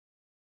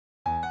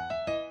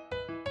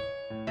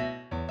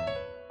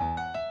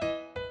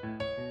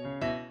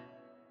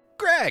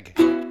Greg.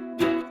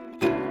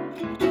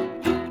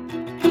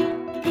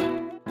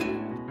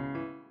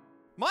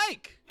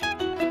 Mike.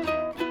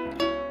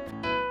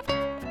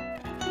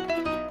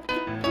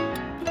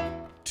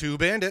 Two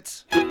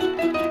bandits.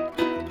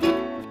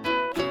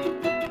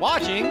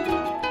 Watching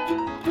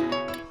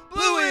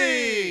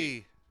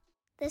Bluey.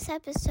 This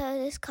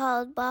episode is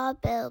called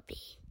Bob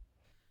Bilby.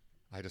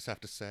 I just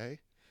have to say,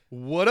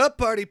 what up,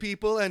 party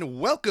people, and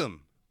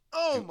welcome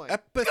Oh my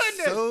goodness!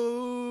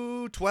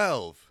 episode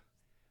 12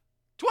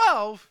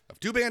 12? of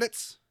Two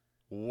Bandits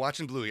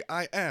Watching Bluey.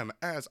 I am,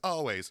 as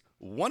always,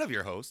 one of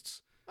your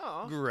hosts,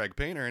 Oh. Greg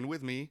Painter, and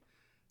with me,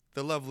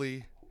 the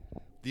lovely,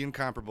 the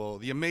incomparable,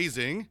 the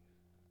amazing.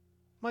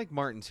 Mike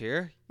Martin's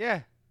here.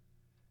 Yeah.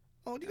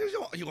 Oh,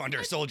 you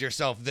undersold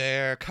yourself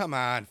there. Come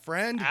on,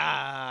 friend.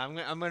 I'm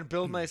gonna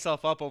build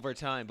myself up over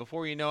time.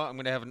 Before you know it, I'm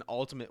gonna have an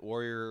Ultimate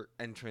Warrior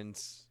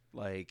entrance.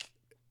 Like,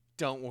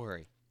 don't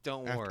worry.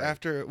 Don't worry.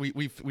 After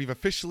we've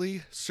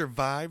officially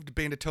survived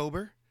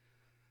Banditober,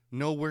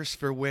 no worse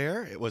for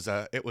wear. It was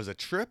a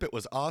trip. It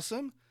was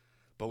awesome.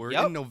 But we're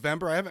in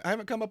November. I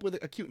haven't come up with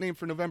a cute name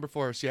for November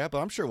for us yet, but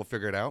I'm sure we'll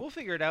figure it out. We'll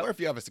figure it out. Or if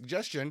you have a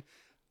suggestion,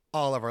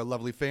 all of our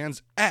lovely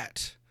fans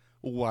at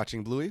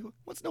Watching Bluey,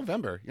 what's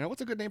November? You know,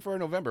 what's a good name for our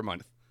November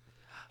month?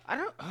 I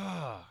don't.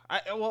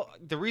 Well,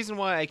 the reason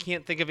why I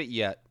can't think of it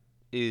yet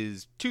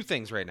is two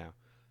things right now.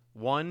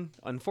 One,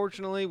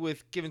 unfortunately,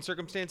 with given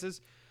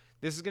circumstances,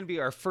 this is going to be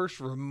our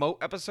first remote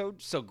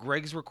episode. So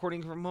Greg's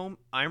recording from home.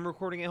 I'm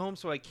recording at home,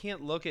 so I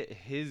can't look at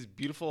his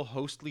beautiful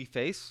hostly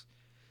face.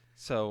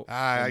 So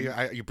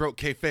you broke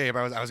kayfabe.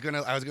 I was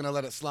gonna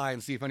let it slide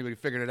and see if anybody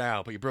figured it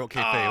out, but you broke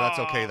kayfabe. That's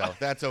okay though.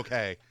 That's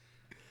okay.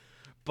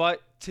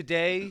 But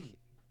today,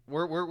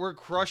 we're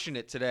crushing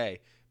it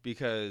today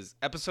because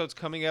episode's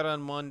coming out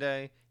on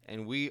Monday,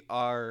 and we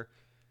are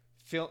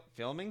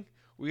filming.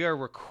 We are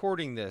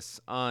recording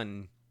this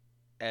on,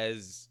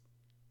 as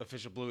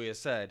Official Bluey has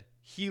said,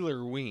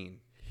 Healerween.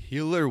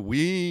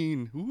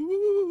 Healerween.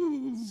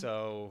 Ooh.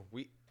 So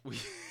we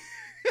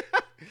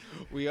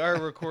we are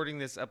recording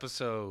this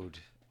episode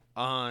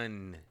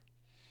on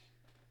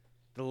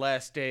the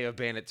last day of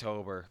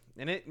Banditober,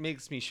 and it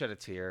makes me shed a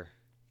tear.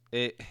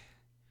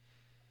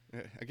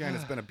 Again,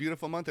 it's been a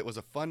beautiful month. It was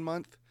a fun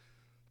month,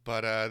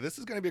 but this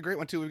is going to be a great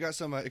one too. We've got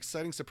some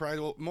exciting surprise.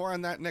 Well, more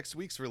on that next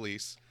week's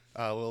release.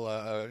 We'll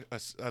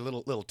a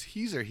little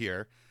teaser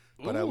here,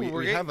 but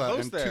we have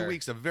in 2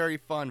 weeks a very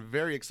fun,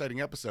 very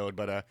exciting episode.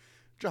 But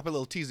drop a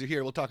little teaser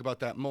here. We'll talk about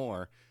that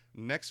more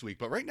next week.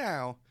 But right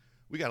now,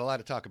 we got a lot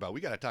to talk about. We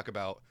got to talk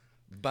about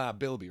Bob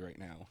Bilby right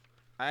now.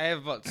 I have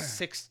about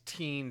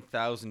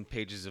 16,000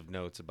 pages of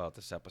notes about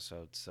this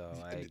episode, so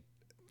I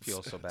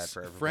feel so bad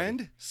for everybody.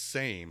 Friend,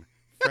 same.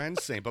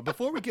 But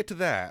before we get to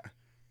that,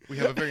 we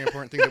have a very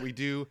important thing that we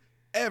do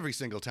every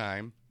single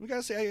time. We got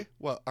to say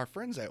what our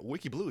friends at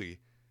Wiki Bluey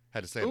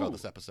had to say about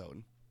this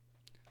episode.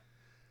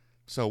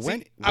 So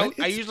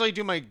I usually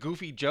do my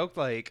goofy joke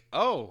like,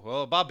 "Oh,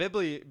 well, Bob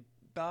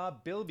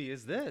Bilby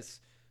is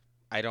this."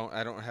 I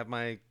don't have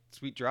my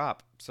sweet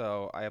drop,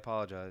 so I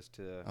apologize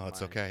to. Oh,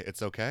 it's okay.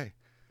 It's okay.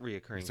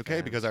 Reoccurring. It's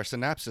okay because our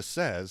synopsis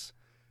says,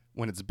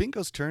 when it's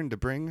Bingo's turn to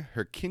bring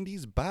her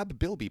kindies Bob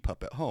Bilby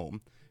puppet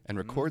home and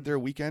record their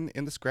weekend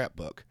in the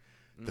scrapbook,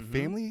 the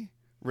family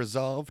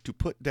resolve to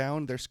put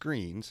down their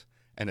screens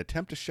and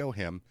attempt to show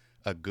him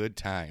a good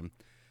time.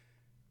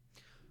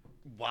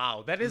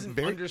 Wow, that is an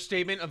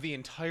understatement of the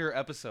entire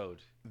episode.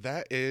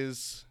 That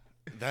is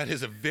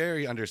a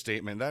very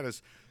understatement. That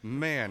is,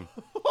 man.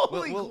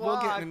 We'll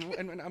get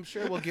and I'm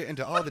sure we'll get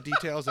into all the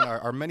details in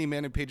our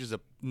many pages of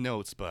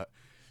notes, but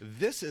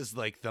this is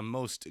like the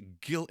most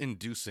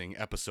guilt-inducing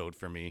episode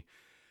for me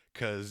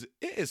because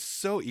it is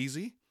so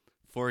easy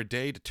for a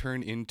day to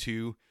turn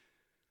into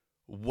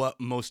what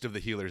most of the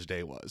Healer's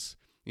day was.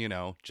 You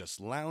know, just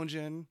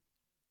lounging,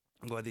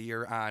 whether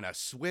you're on a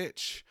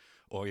Switch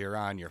or you're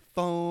on your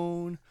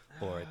phone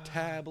or a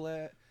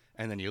tablet,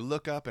 and then you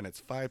look up and it's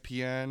 5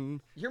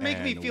 p.m. You're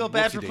making me feel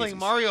bad for playing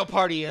Mario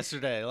Party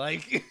yesterday.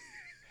 Like,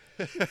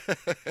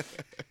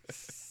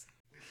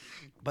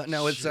 but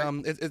no,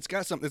 it's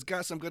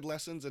got some good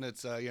lessons, and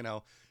it's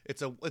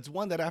it's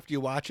one that after you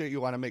watch it, you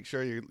want to make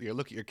sure you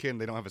look at your kid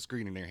and they don't have a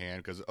screen in their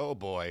hand because oh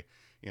boy,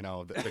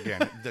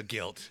 again the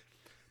guilt,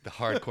 the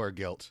hardcore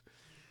guilt.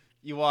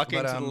 You walk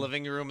into the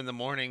living room in the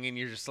morning and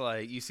you're just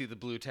like, you see the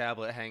blue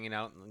tablet hanging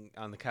out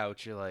on the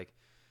couch. You're like,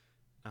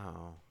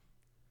 oh.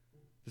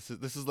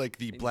 This is like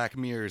the Black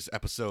Mirror's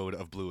episode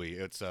of Bluey.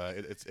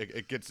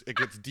 It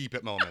gets deep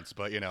at moments,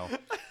 but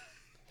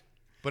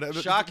but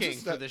shocking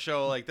for the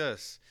show like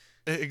this.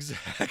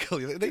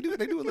 Exactly. They do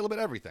a little bit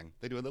of everything.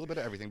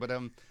 But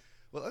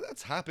well,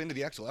 let's hop into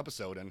the actual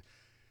episode, and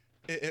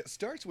it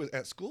starts with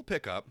at school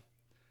pickup.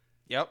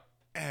 Yep.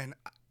 And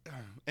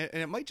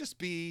it might just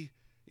be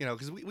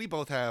because we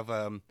both have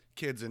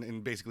kids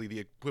in basically the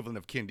equivalent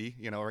of kindy,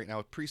 right now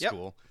with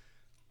preschool.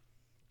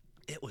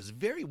 Yep. It was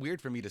very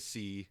weird for me to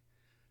see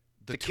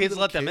the kids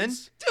let them in?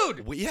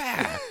 Dude!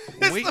 Yeah.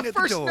 Waiting the at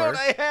first the door note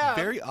I have.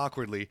 Very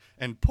awkwardly.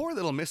 And poor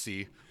little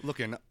Missy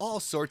looking all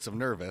sorts of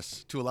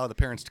nervous to allow the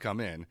parents to come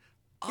in.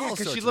 Yeah, all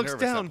sorts she of looks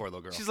nervous, that down. poor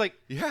little girl. She's like,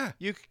 yeah.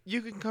 you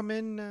can come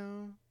in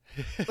now.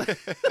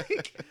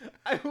 Like,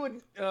 I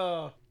wouldn't.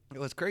 It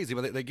was crazy,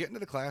 but they get into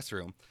the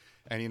classroom,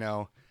 and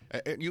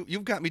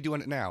you've got me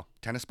doing it now.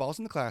 Tennis balls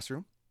in the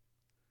classroom.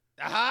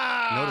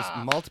 Aha!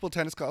 Notice multiple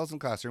tennis balls in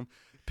the classroom.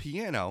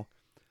 Piano.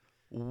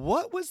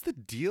 What was the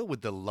deal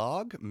with the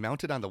log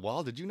mounted on the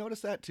wall? Did you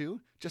notice that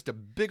too? Just a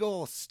big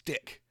old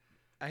stick,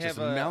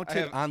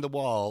 mounted on the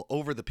wall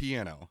over the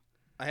piano.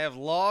 I have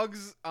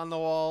logs on the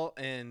wall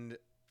and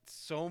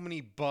so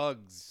many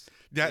bugs.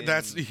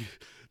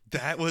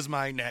 That was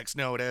my next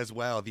note as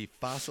well. The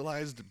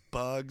fossilized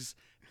bugs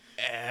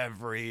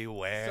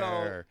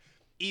everywhere. So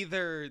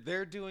either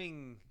they're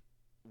doing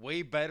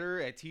way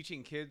better at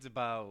teaching kids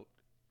about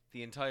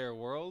the entire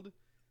world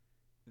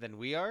than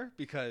we are,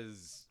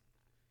 because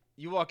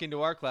you walk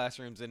into our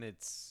classrooms and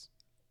it's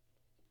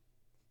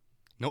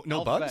no bugs.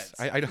 alphabets.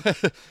 I don't. We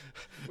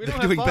They're don't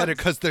have doing better bugs.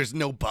 because there's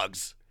no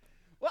bugs.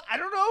 Well, I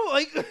don't know.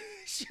 Like,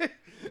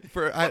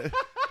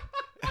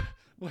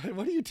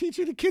 what are you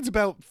teaching the kids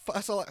about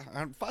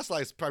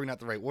fossilized? Probably not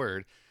the right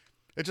word.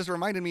 It just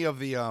reminded me of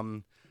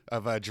the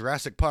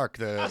Jurassic Park,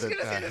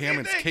 the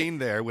Hammond's cane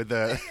there with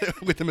the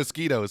with the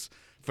mosquitoes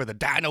for the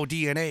dino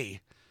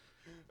DNA.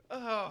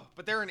 Oh,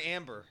 but they're in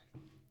amber.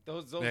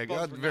 Those Yeah,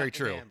 bugs were very not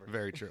true, in amber.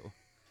 very true.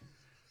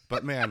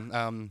 But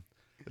man,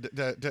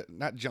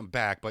 not jump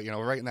back, but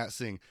right in that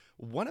scene,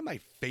 one of my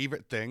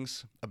favorite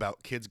things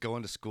about kids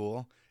going to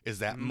school is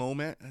that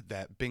moment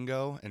that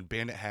Bingo and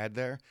Bandit had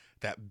there,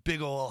 that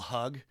big ol'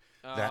 hug,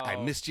 that I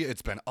missed you,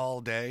 it's been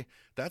all day.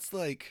 That's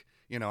like,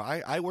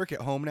 I work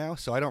at home now,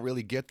 so I don't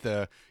really get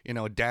the,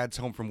 dad's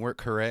home from work,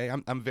 hooray.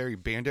 I'm very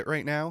Bandit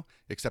right now,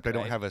 except I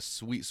don't have a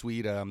sweet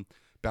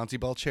bouncy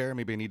ball chair.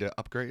 Maybe I need to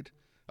upgrade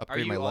Are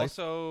you my life.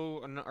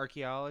 also an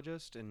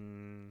archaeologist?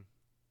 And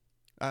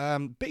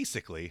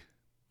Basically,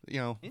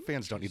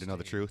 fans don't need to know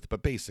the truth,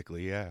 but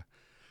basically, yeah.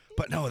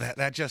 But no,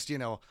 that just,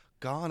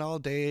 gone all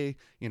day,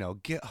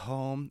 get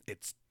home,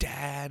 it's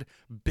dad,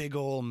 big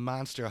old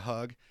monster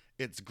hug.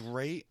 It's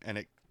great, and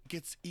it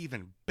gets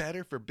even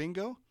better for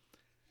Bingo,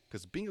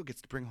 because Bingo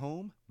gets to bring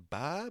home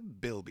Bob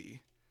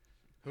Bilby.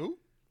 who?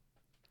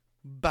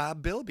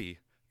 Bob Bilby,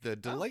 the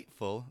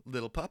delightful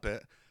little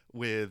puppet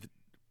with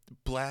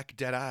black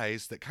dead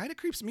eyes that kind of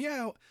creeps me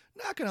out.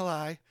 Not gonna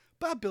lie,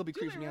 Bob Bilby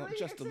creeps me out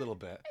just a little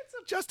bit.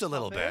 Just a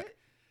little bit.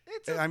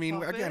 I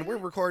mean, again, we're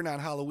recording on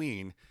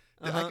Halloween.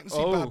 I can see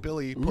Bob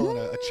Billy pulling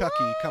a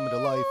Chucky coming to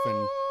life,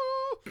 and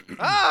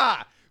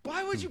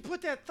why would you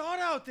put that thought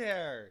out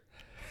there?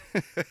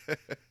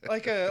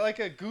 like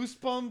a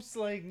Goosebumps,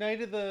 like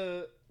Night of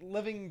the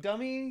Living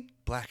Dummy.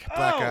 black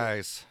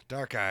eyes,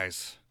 dark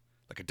eyes,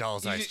 like a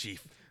doll's eyes,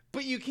 Chief.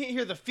 But you can't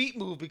hear the feet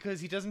move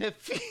because he doesn't have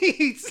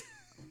feet.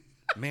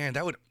 Man,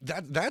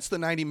 that's the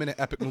 90-minute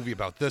epic movie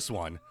about this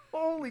one.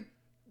 Holy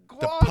The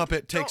guac.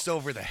 puppet takes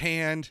over the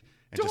hand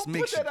and Don't just put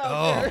makes that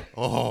out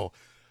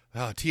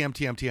there.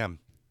 TM.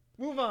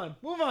 Move on.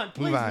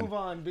 Please move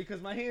on,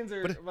 because my hands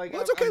are like.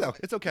 Well, it's okay though.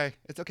 It's okay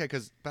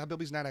because Bob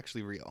Bilby's not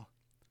actually real.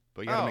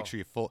 But you gotta make sure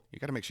you fold. You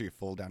gotta make sure you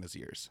fold down his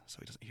ears so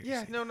he doesn't hear you.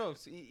 Yeah, say no.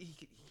 So he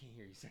can't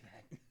hear you say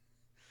that.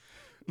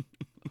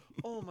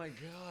 Oh my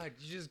God!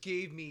 You just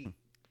gave me.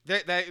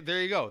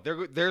 There you go.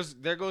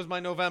 There goes my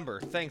November.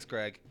 Thanks,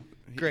 Greg.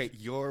 it. Great.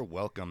 You're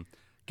welcome.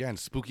 Again,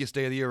 spookiest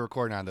day of the year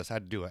recording on this.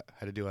 Had to do it.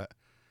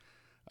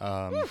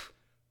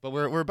 But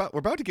we're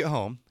about to get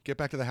home, get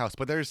back to the house.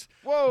 But there's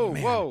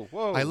Whoa.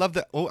 I love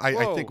that. I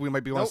Whoa. think we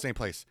might be on the same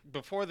place.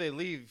 Before they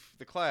leave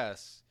the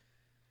class,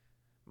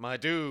 my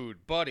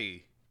dude,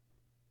 buddy,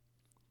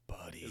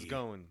 is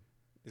going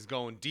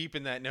deep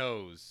in that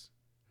nose.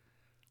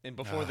 And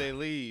before they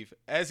leave,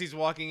 as he's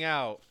walking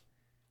out,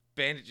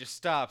 Bandit just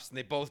stops and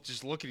they both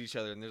just look at each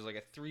other, and there's like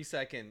a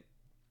 3-second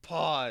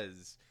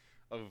pause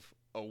of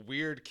a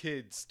weird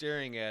kid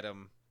staring at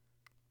him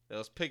that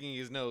was picking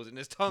his nose, and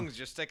his tongue's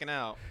just sticking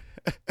out.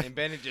 And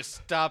Bandit just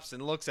stops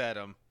and looks at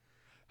him.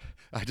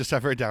 I just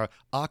have written down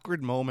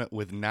awkward moment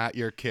with not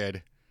your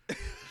kid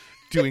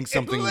doing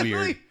something Literally.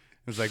 weird. It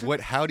was like,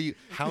 what? How do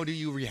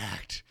you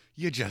react?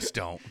 You just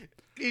don't.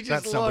 He just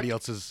That's somebody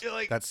looked, else's. you're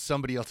like, That's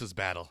somebody else's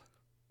battle.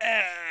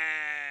 "Ah."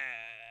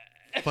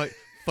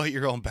 Fight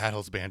your own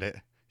battles, Bandit.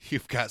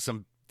 You've got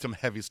some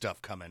heavy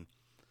stuff coming.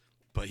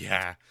 But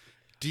yeah,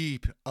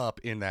 deep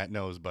up in that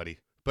nose, buddy.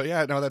 But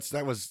yeah, no,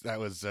 that was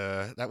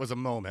a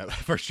moment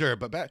for sure.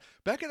 But back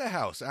at the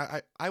house,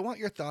 I want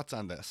your thoughts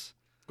on this.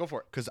 Go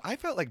for it. Because I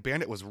felt like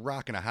Bandit was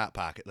rocking a hot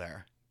pocket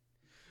there.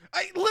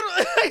 I have the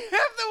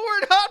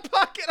word Hot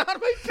Pocket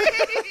on my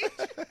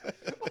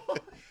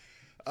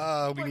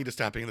page. We need to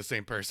stop being the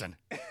same person.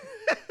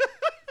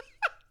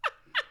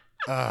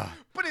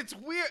 But it's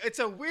weird. It's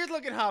a weird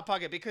looking Hot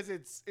Pocket because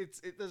there's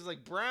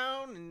like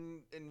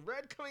brown and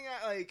red coming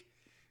out. Like,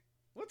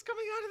 what's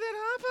coming out of that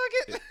Hot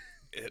Pocket?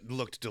 It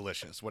looked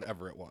delicious,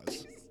 whatever it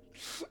was.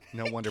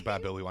 No wonder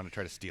Bob Billy wanted to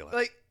try to steal it.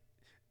 Like,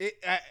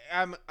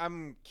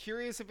 I'm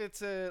curious if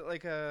it's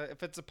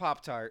a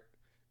Pop-Tart,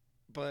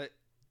 but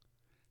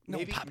No,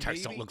 maybe,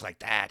 Pop-Tarts don't look like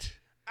that.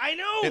 I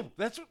know.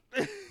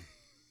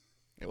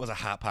 It was a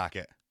Hot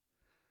Pocket.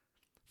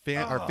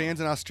 Our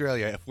fans in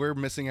Australia, if we're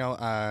missing out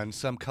on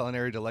some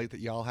culinary delight that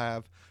y'all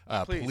have,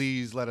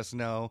 please let us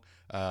know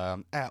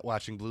at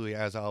Watching Bluey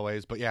as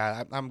always. But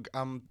yeah,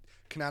 I'm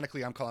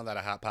canonically I'm calling that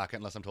a hot pocket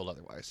unless I'm told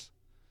otherwise.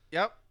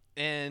 Yep,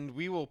 and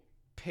we will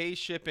pay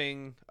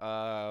shipping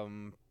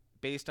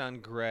based on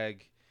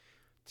Greg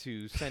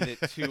to send it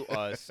to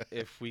us.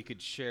 If we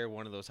could share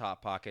one of those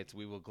hot pockets,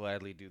 we will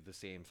gladly do the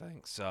same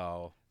thing.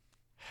 So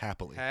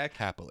happily.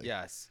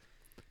 Yes.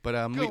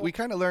 But we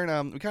kind of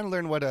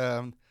learn what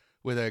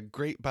with a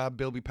great Bob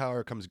Bilby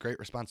power comes great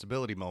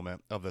responsibility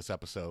moment of this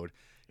episode.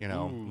 You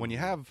know, when you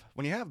have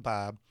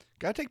Bob,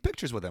 gotta take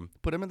pictures with him,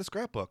 put him in the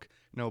scrapbook.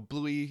 You know,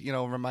 Bluey, you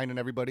know, reminding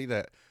everybody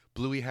that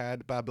Bluey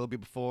had Bob Bilby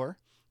before.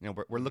 You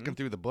know, we're looking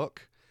through the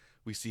book.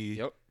 We see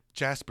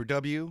Jasper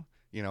W.,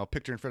 you know,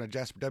 picture in front of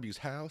Jasper W.'s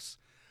house.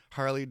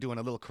 Harley doing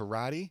a little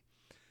karate.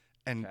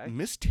 And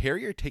Miss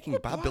Terrier taking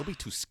Bob Bilby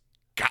to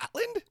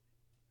Scotland?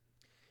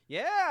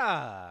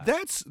 Yeah.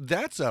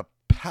 That's a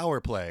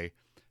power play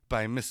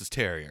by Mrs.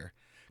 Terrier.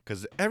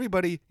 Because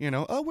everybody, you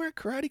know, oh, we're at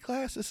karate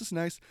class. This is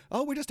nice.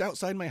 Oh, we're just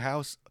outside my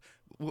house.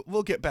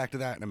 We'll get back to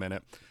that in a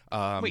minute.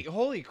 Wait,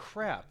 holy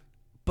crap.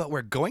 But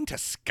we're going to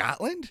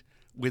Scotland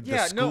with the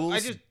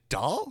school's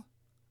doll?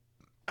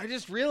 I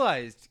just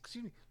realized,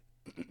 excuse me,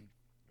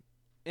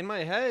 in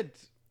my head,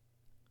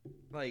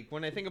 like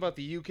when I think about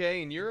the UK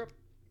and Europe,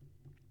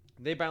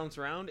 they bounce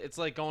around. It's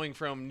like going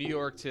from New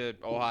York to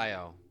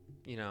Ohio,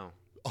 you know.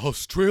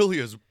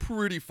 Australia's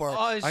pretty far.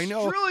 I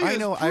know.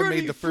 I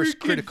made the first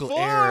critical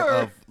error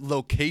of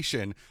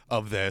location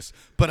of this,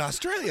 but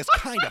Australia's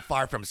kind of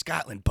far from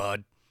Scotland,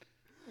 bud.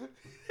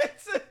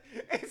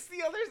 It's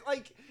the other,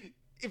 like,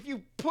 if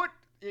you put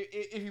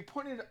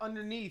it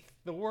underneath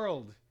the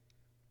world,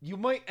 you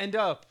might end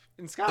up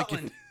in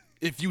Scotland. Like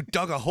if you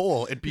dug a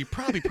hole, it'd be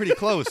probably pretty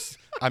close.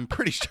 I'm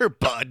pretty sure,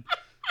 bud.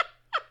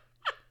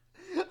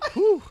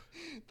 Whew.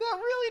 That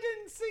really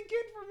didn't sink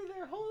in for me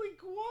there. Holy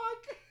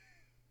guac.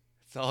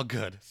 It's all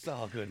good. It's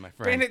all good, my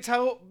friend.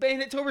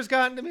 Bandit Tober's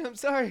gotten to me. I'm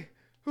sorry.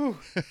 Ooh.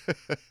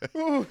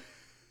 Ooh.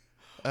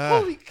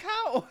 Holy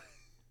cow.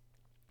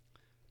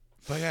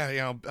 But yeah, you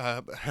know,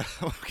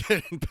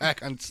 getting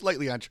back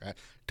slightly on track.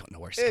 Don't know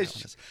where Scotland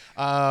is.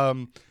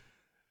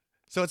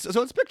 So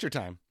it's picture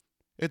time.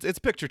 It's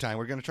picture time.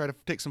 We're gonna try to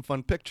take some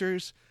fun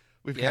pictures.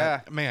 We've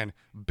got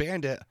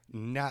Bandit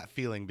not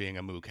feeling being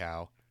a moo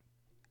cow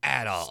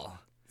at all.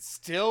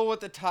 Still with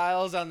the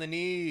tiles on the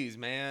knees,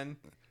 man.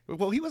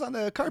 Well, he was on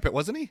the carpet,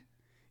 wasn't he?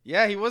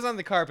 Yeah, he was on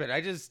the carpet.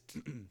 I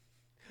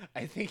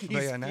think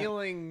he's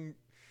feeling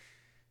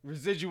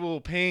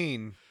residual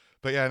pain.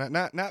 But yeah,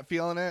 not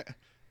feeling it.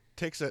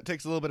 Takes a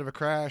little bit of a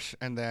crash,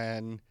 and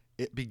then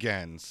it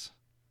begins.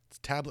 It's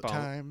tablet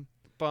time.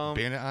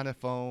 Bandit on a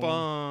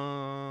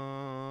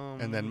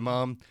phone. And then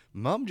mom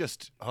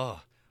just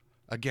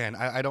again.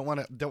 I don't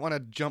want to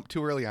jump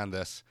too early on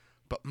this,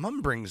 but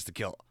mom brings the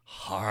guilt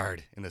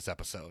hard in this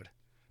episode.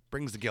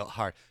 Brings the guilt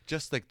hard,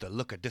 just like the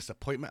look of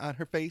disappointment on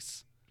her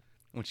face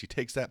when she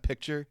takes that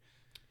picture.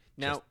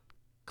 Now, just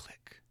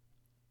click.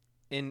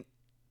 In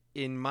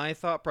my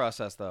thought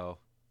process, though,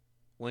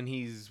 when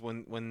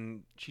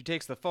she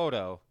takes the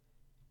photo,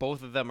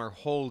 both of them are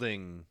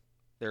holding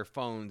their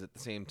phones at the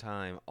same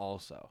time,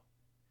 also,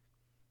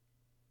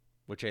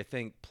 which I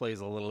think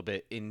plays a little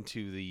bit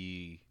into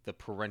the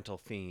parental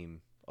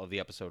theme of the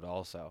episode.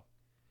 Also,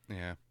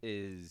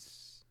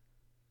 is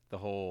the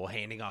whole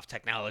handing off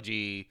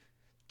technology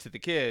to the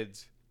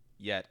kids,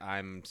 yet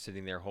I'm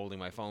sitting there holding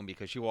my phone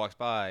because she walks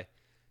by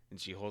and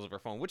she holds up her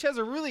phone, which has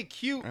a really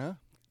cute.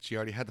 She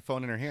already had the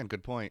phone in her hand.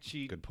 Good point.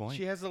 Good point.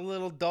 She has a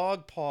little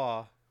dog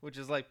paw, which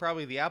is like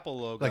probably the Apple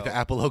logo. Like the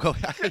Apple logo.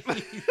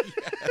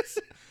 Yes.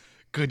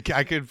 Good.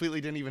 I completely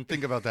didn't even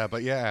think about that,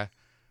 but yeah.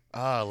 Oh,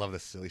 I love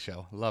this silly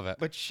show. Love it.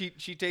 But she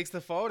takes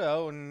the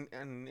photo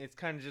and it's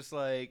kind of just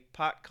like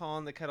pot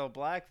calling the kettle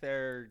black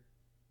there,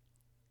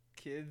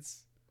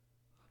 kids.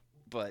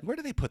 But where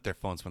do they put their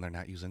phones when they're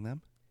not using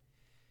them?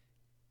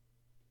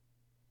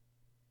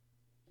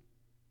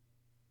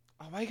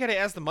 Oh, why you gotta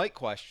ask the mic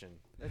question?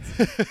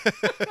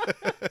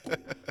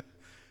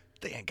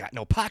 They ain't got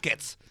no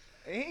pockets.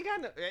 They ain't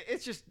got no.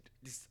 It's just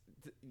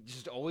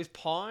always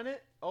pawing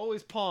it.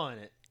 Always pawing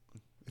it.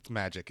 It's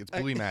magic. It's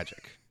Bluey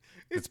magic.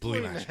 It's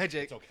Bluey magic.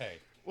 It's okay.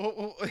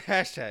 Well,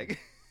 hashtag.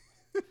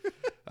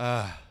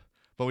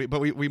 But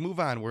we move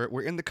on.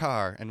 We're in the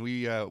car and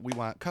we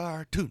want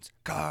cartoons.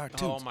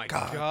 Oh my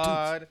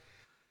god.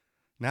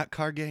 Not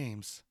car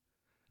games.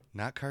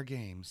 Not car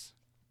games.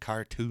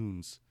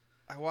 Cartoons.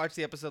 I watched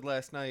the episode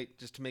last night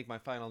just to make my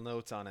final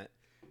notes on it,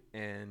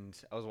 and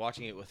I was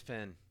watching it with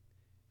Finn,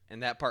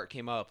 and that part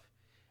came up,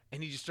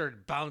 and he just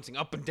started bouncing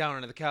up and down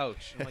onto the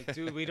couch. I'm like,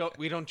 dude, we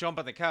don't jump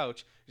on the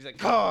couch. He's like,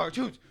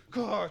 cartoons.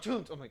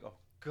 I'm like, oh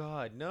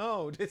god,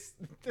 no! It's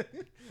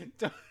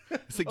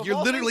like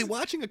you're literally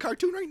watching a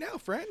cartoon right now,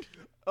 friend.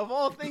 Of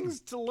all things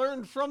to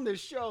learn from this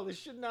show, this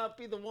should not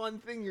be the one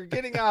thing you're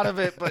getting out of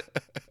it, but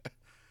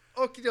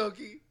okie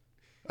dokie.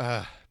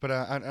 But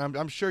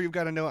I'm sure you've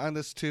got a note on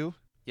this too.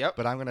 Yep.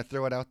 But I'm going to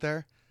throw it out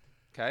there.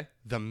 Okay.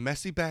 The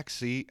messy back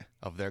seat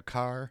of their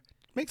car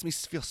makes me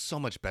feel so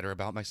much better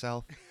about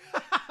myself.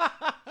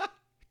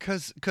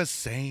 Cause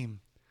same,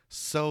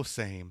 so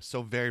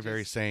very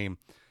very same,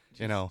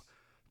 you know.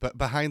 But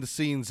behind the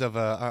scenes of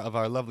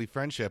our lovely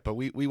friendship, but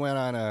we went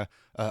on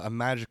a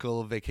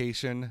magical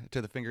vacation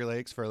to the Finger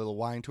Lakes for a little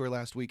wine tour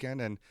last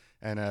weekend,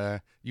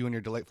 and you and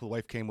your delightful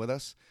wife came with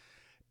us.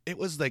 It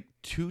was like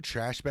 2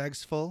 trash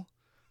bags full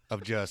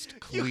of just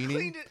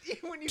cleaning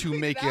to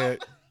make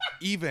it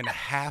even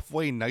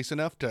halfway nice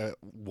enough to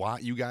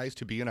want you guys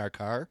to be in our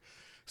car.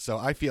 So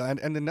I feel, and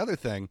another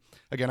thing,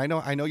 again, I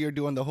know you're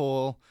doing the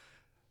whole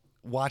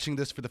watching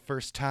this for the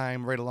first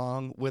time right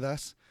along with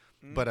us,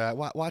 but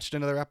watched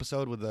another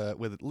episode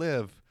with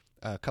Liv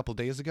a couple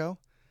days ago.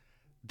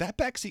 That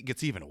backseat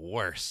gets even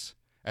worse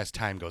as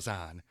time goes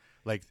on.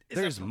 Like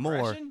there's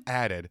more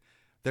added.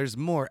 There's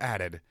more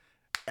added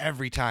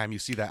every time you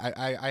see that.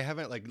 I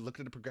haven't like looked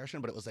at the progression,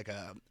 but it was like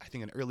I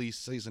think an early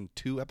season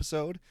 2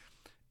 episode,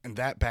 and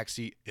that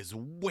backseat is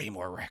way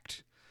more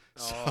wrecked.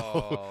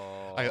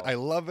 So I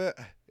love it.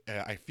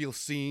 I feel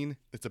seen.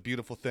 It's a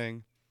beautiful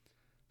thing.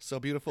 So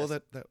beautiful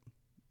that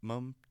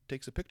Mom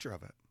takes a picture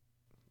of it.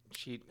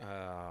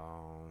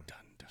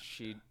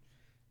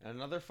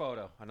 Another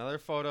photo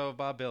of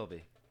Bob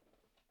Bilby.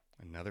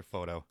 Another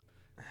photo.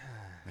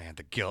 Man,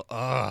 the guilt.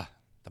 The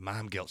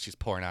mom guilt she's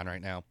pouring on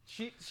right now.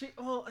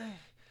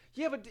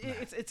 Yeah, but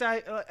it's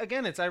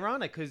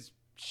ironic because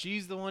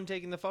she's the one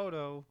taking the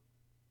photo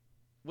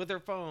with her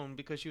phone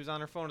because she was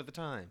on her phone at the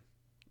time.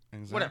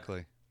 Exactly.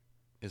 Whatever.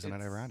 Isn't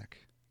it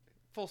ironic?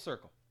 Full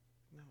circle.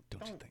 No,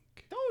 don't you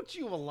think? Don't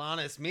you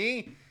Alanis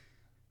me.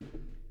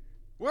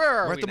 Where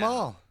are we? We're at the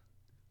mall.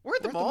 We're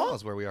at the mall?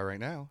 Is where we are right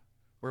now.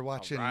 We're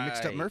watching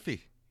Mixed Up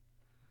Murphy.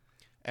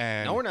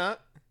 And no, we're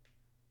not.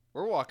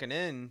 We're walking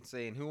in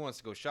saying who wants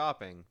to go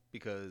shopping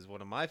because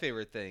one of my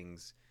favorite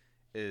things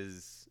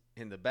is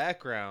in the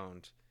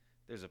background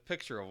there's a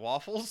picture of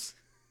waffles.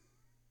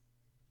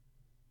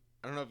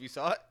 I don't know if you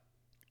saw it.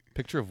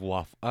 Picture of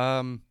waffle.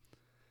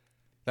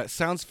 That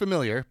sounds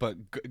familiar,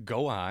 but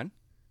go on.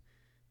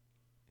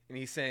 And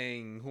he's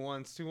saying, who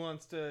wants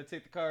to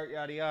take the cart,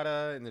 yada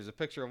yada, and there's a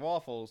picture of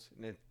waffles,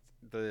 and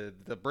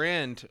the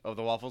brand of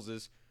the waffles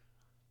is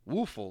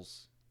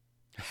Woofles.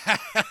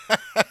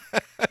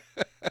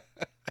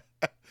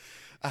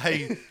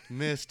 I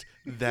missed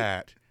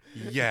that.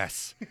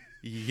 Yes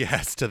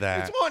to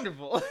that. It's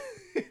wonderful.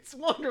 It's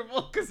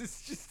wonderful because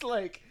it's just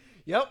like,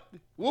 yep,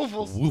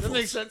 Woofles. That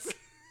makes sense.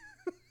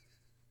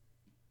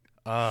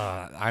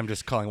 I'm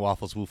just calling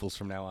waffles woofles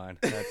from now on.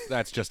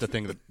 That's just a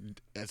thing that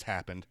has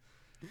happened.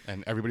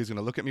 And everybody's going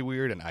to look at me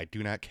weird, and I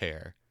do not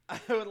care. I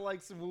would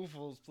like some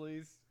woofles,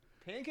 please.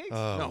 Pancakes?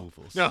 No.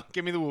 Woofles. No,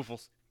 give me the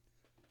woofles.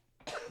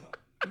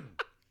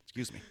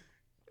 Excuse me.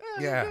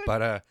 Yeah,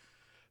 but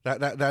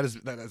that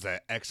is an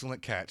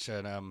excellent catch.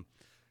 And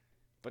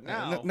but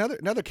now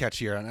another catch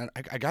here, and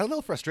I got a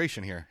little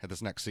frustration here at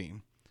this next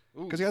scene.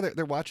 Because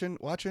they're watching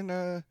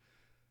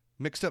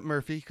Mixed Up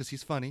Murphy because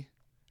he's funny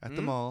at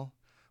the mall.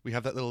 We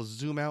have that little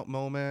zoom out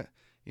moment,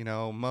 you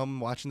know,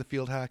 Mom watching the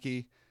field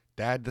hockey,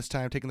 Dad this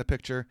time taking the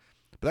picture.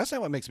 But that's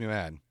not what makes me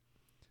mad.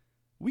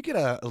 We get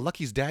a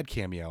Lucky's dad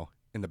cameo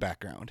in the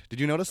background.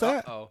 Did you notice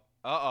that?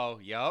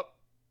 Yup.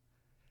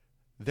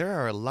 There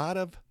are a lot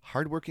of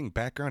hardworking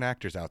background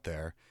actors out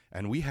there,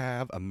 and we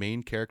have a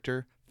main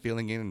character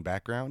filling in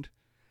background.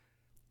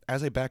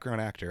 As a background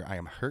actor, I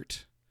am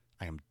hurt.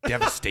 I am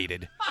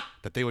devastated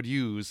that they would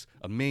use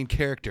a main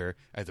character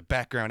as a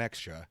background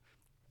extra.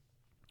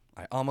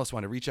 I almost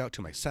want to reach out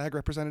to my SAG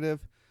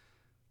representative.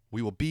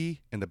 We will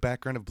be in the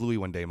background of Bluey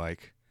one day,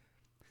 Mike.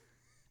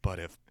 But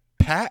if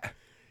Pat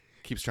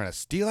keeps trying to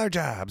steal our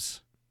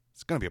jobs,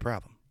 it's going to be a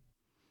problem.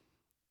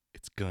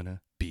 It's going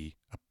to be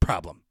a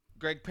problem.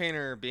 Greg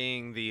Painter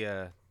being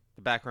the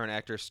background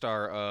actor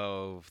star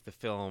of the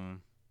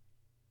film.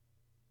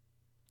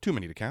 Too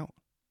many to count.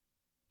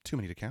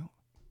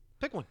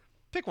 Pick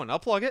one. I'll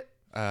plug it.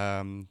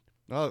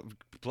 Well,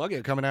 plug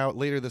it coming out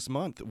later this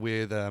month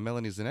with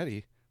Melanie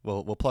Zanetti.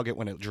 We'll plug it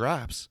when it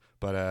drops.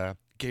 But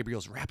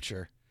Gabriel's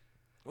Rapture.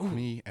 Ooh.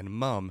 Me and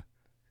Mom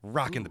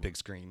rocking the big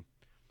screen.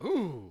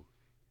 Ooh,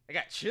 I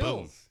got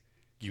chills. Boom.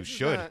 You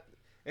should.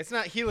 It's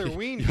not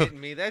Healer-ween getting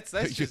me. That's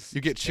just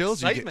you get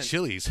chills. excitement. You get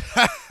chilies.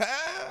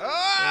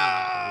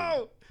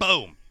 Oh!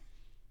 Boom.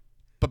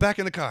 But back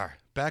in the car.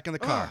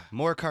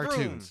 More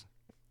cartoons.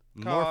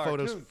 More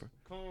photos.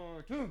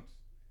 Cartoons.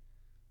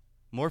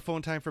 More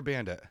phone time for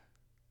Bandit.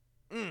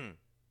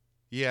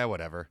 Yeah,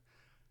 whatever.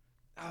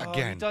 Oh,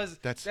 Again,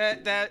 that's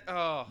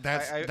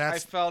I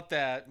felt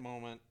that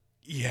moment.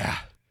 Yeah.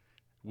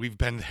 We've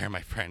been there,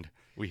 my friend.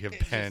 We have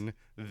been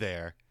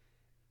there.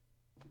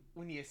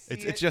 When you see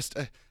it's just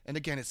and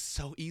again, it's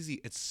so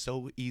easy. It's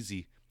so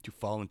easy to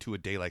fall into a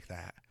day like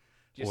that.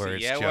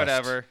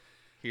 Whatever.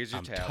 Here's your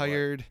I'm tablet.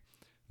 tired.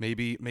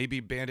 Maybe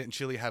Bandit and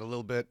Chili had a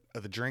little bit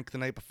of the drink the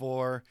night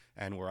before,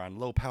 and we're on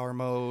low power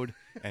mode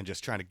and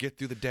just trying to get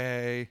through the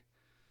day.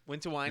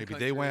 Went to wine Maybe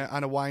country. they went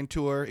on a wine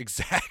tour.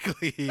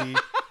 Exactly.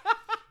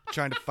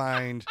 Trying to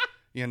find,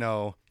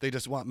 they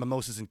just want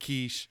mimosas and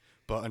quiche,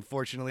 but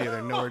unfortunately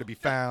they're nowhere to be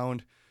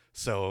found.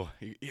 So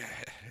yeah,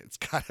 it's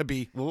gotta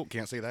be. Well,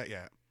 can't say that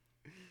yet.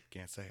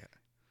 Can't say it.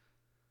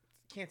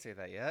 Can't say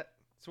that yet.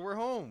 So we're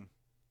home.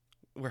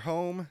 We're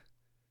home.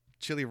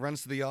 Chili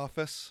runs to the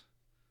office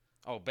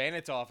Oh,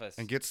 Bandit's office.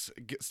 and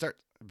start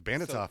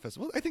Bandit's So- office.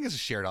 Well, I think it's a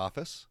shared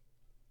office,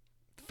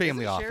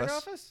 family Is it a office. shared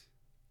office?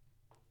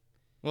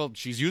 Well,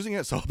 she's using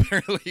it, so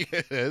apparently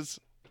it is.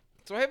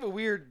 So I have a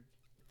weird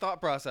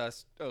thought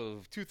process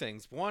of two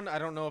things. One, I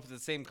don't know if it's the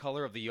same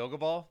color of the yoga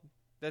ball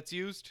that's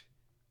used.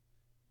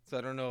 So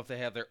I don't know if they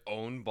have their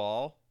own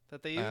ball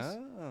that they use.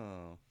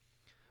 Oh.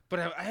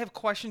 But I have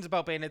questions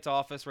about Bandit's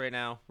office right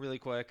now, really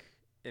quick.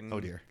 And Oh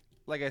dear.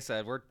 like I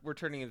said, we're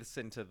turning this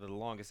into the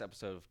longest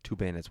episode of Two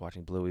Bandits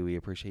Watching Bluey. We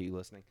appreciate you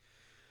listening.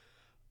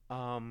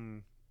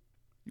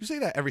 You say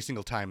that every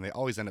single time. They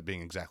always end up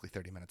being exactly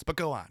 30 minutes. But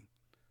go on.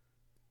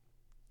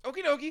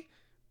 Okie dokie.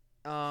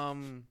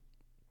 On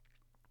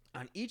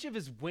each of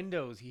his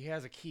windows, he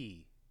has a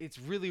key. It's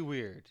really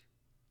weird.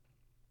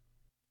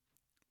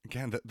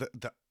 Again,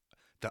 the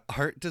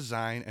art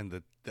design and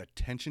the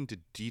attention to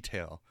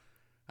detail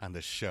on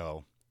this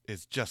show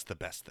is just the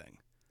best thing.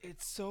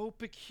 It's so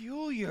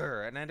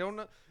peculiar, and I don't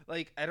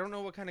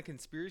know what kind of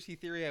conspiracy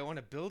theory I want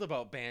to build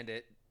about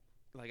Bandit.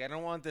 Like, I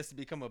don't want this to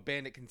become a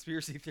Bandit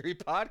conspiracy theory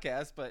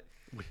podcast, but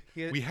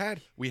We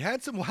had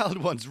some wild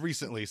ones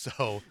recently,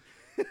 so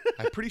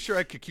I'm pretty sure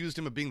I accused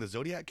him of being the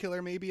Zodiac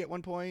killer maybe at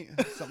one point,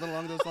 something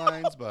along those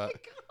lines. But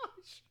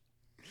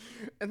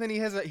and then he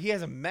has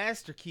a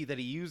master key that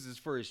he uses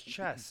for his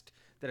chest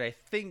that I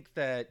think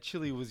that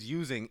Chili was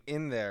using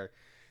in there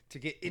to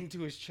get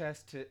into his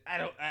chest.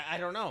 I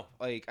don't know.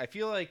 Like, I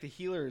feel like the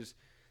healers,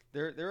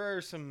 there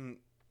are some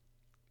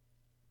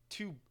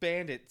two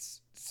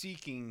bandits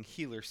seeking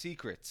healer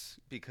secrets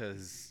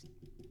because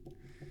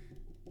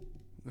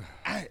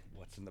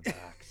what's in the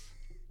box?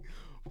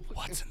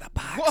 What's in the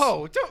box?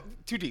 whoa,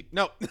 don't too deep.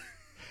 No.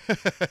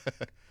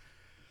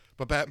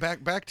 But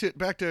back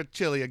to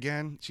Chili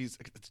again. It's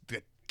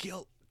the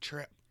guilt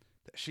trip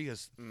that she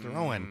is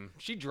throwing.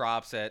 She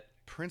drops it.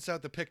 Prints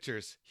out the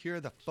pictures. Here are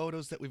the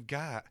photos that we've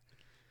got.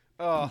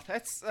 Oh,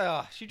 that's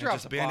she And drops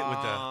just a Bandit with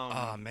the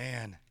bomb. oh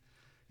man.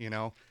 You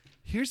know,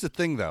 here's the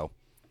thing though.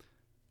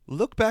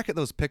 Look back at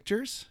those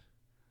pictures.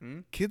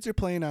 Kids are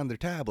playing on their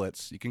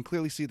tablets. You can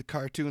clearly see the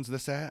cartoons,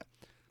 this, that.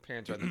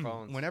 Parents are on their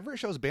phones. Whenever it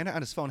shows Bandit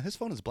on his phone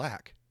is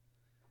black.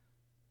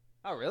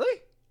 Oh,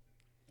 really?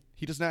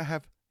 He does not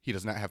have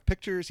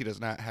pictures. He does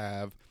not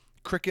have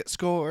cricket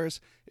scores.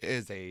 It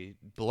is a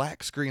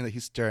black screen that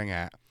he's staring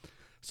at.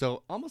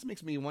 So almost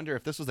makes me wonder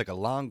if this was like a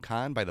long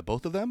con by the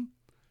both of them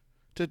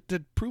to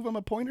prove him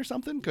a point or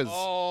something. Because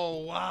Oh,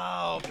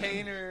 wow.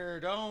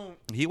 Painter, don't.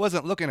 he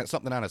wasn't looking at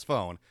something on his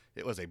phone.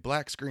 It was a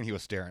black screen he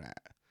was staring at.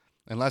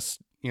 Unless,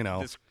 you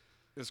know,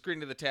 The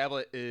screen of the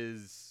tablet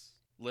is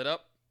lit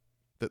up.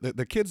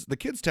 the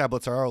kids'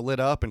 tablets are all lit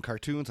up and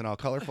cartoons and all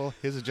colorful.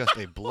 His is just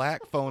a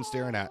black phone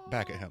staring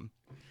back at him.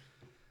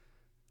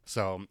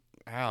 So,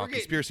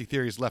 conspiracy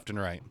theories left and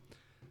right.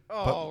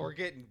 Oh, we're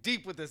getting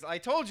deep with this. I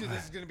told you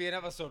this is going to be an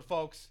episode,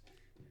 folks.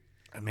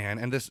 Man,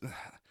 and this,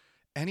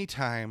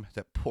 anytime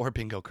that poor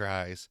Bingo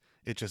cries,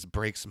 it just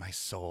breaks my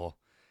soul.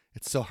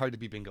 It's so hard to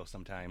be Bingo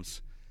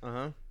sometimes.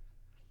 Uh-huh.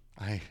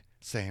 I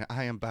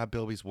am Bob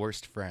Bilby's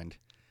worst friend.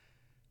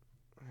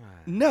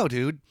 No,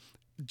 dude.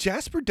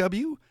 Jasper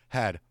W.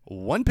 had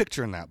one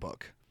picture in that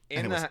book.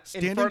 And it was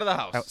standing in front of the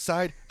house.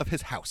 outside of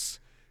his house.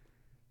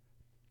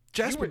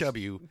 Jasper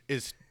W.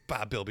 is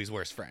Bob Bilby's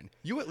worst friend.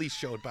 You at least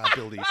showed Bob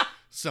Bilby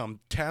some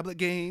tablet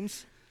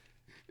games.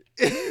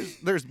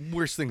 There's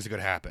worse things that could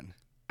happen.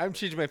 I'm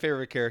changing my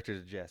favorite character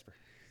to Jasper.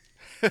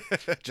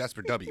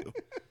 Jasper W.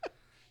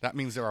 That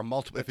means there are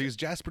multiple. If he's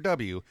Jasper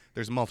W.,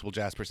 there's multiple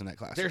Jaspers in that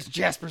class. There's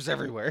Jaspers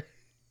everywhere.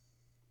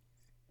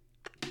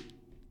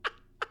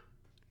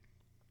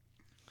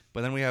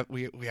 But then we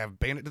have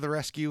Bandit to the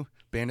rescue.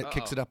 Bandit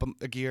kicks it up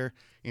a gear.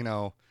 You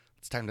know,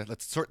 it's time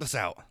let's sort this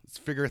out. Let's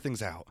figure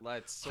things out.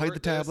 Let's hide the sort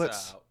this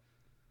tablets. out.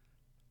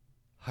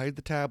 Hide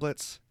the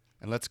tablets,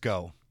 and let's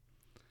go.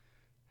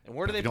 And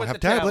where do they If you put don't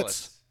the have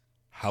tablets? tablets,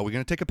 how are we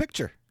gonna take a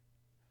picture?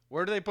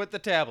 Where do they put the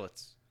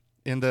tablets?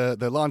 In the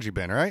laundry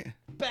bin, right?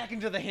 Back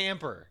into the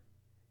hamper.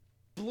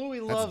 Bluey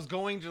loves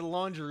going to the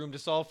laundry room to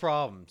solve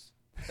problems.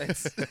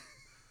 It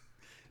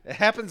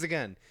happens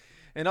again.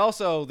 And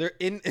also, they're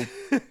in.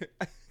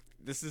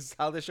 This is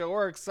how the show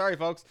works. Sorry,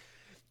 folks.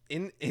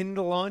 In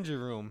the laundry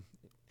room,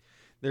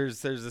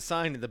 there's a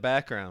sign in the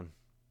background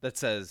that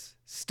says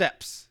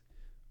steps.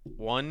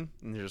 1,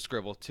 and there's a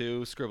scribble.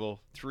 2,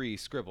 scribble. 3,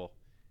 scribble.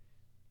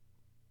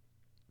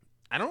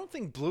 I don't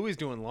think Bluey's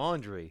doing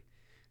laundry.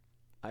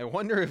 I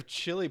wonder if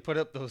Chili put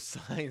up those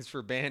signs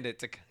for Bandit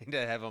to kind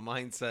of have a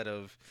mindset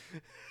of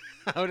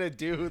how to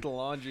do the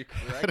laundry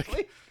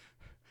correctly.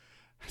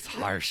 It's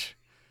harsh.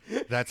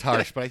 That's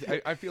harsh, but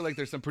I feel like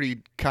there's some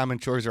pretty common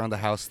chores around the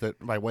house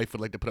that my wife would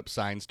like to put up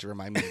signs to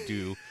remind me to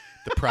do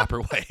the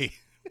proper way.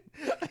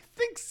 I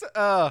think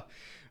so.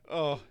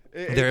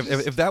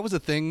 If that was a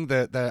thing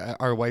that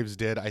our wives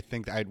did, I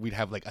think we'd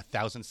have like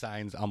 1,000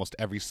 signs almost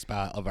every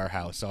spot of our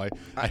house. So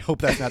I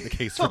hope that's not the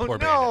case for poor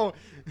Bandit.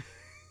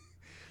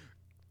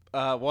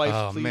 Wife,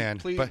 Oh, please, man,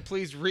 please, but-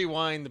 please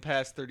rewind the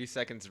past 30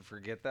 seconds and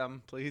forget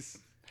them, please.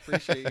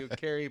 Appreciate you,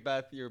 Carrie,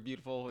 Beth. You're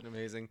beautiful and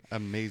amazing.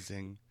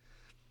 Amazing.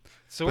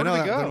 So But where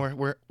do we then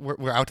go?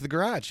 we're out to the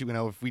garage. You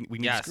know, if we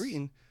need Yes. a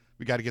screen,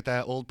 we got to get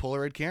that old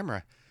Polaroid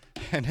camera,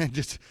 and then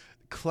just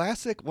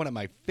classic, one of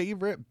my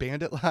favorite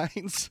Bandit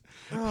lines.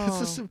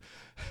 This is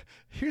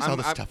here's all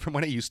the stuff from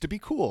when it used to be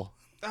cool.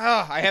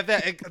 I have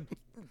that.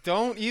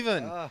 Don't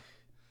even.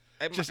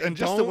 Just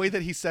the way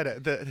that he said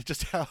it,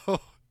 just how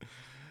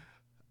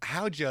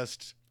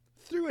just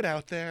threw it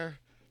out there.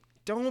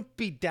 Don't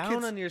be down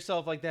Kids- on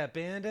yourself like that,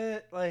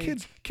 Bandit. Like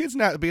Kids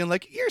not being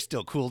like, you're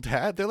still cool,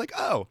 Dad. They're like,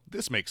 oh,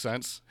 this makes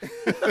sense.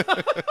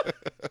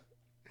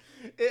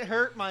 it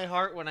hurt my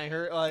heart when I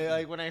heard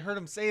like when I heard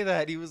him say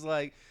that. He was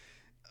like,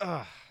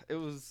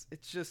 it's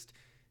just,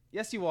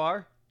 yes, you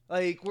are.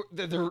 Like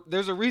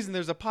there's a reason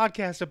there's a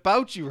podcast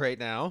about you right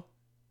now,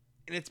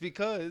 and it's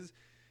because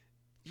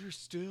you're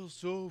still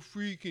so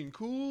freaking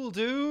cool,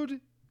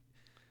 dude.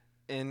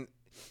 And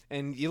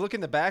you look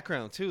in the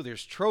background too.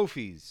 There's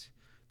trophies.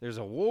 There's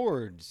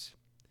awards,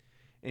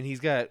 and he's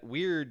got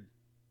weird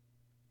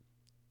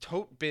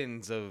tote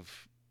bins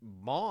of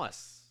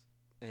moss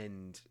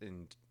and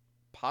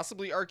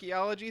possibly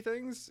archaeology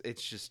things.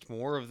 It's just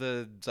more of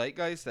the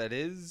zeitgeist that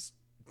is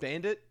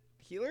Bandit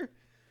Healer.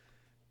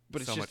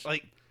 But it's So just much.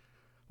 like,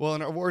 Well,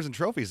 in awards and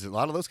trophies, a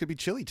lot of those could be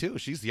Chili too.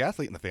 She's the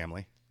athlete in the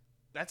family.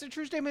 that's a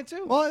true statement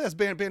too. Well, that's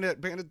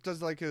Bandit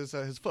does like his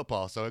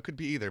football, so it could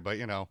be either. But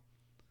you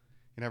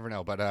never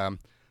know.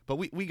 But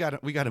we got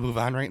to move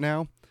on right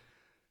now,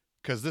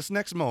 because this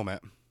next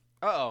moment,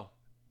 Uh-oh.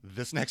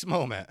 Is that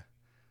a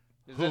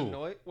Who?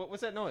 Noise?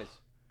 What's that noise?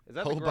 Is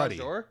that the Oh, garage buddy.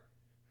 door?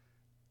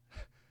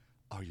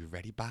 Are you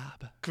ready,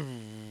 Bob?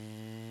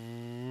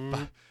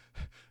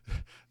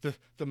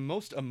 The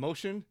most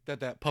emotion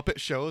that puppet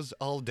shows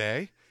all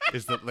day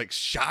is the like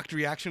shocked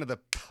reaction of the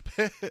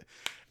puppet,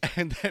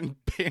 and then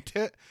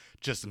Bandit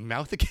just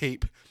mouth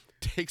agape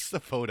takes the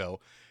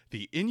photo,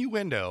 the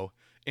innuendo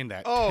in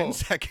that 10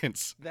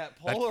 seconds, That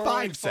that Polaroid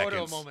 5 photo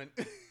seconds. moment.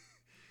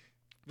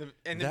 the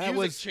That music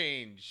was-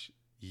 change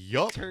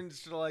Yup,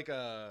 turns to like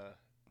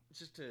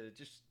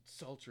just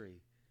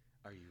sultry.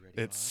 Are you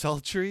ready? it's Bob?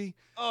 sultry,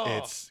 Oh.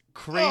 it's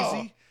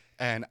crazy,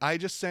 and I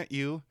just sent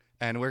you.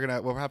 And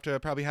we'll have to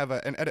probably have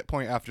an edit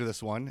point after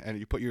this one, and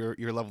you put your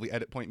lovely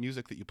edit point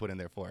music that you put in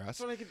there for us. That's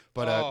what I could-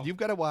 But you've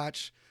got to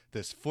watch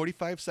this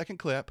 45-second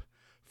clip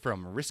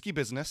from Risky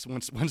Business.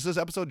 Once this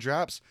episode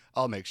drops,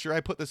 I'll make sure I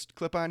put this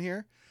clip on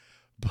here.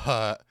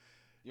 But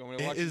You want me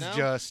to it watch is now?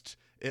 just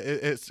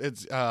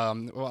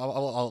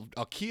well,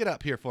 I'll key it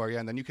up here for you,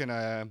 and then you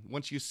can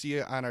once you see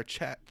it on our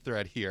chat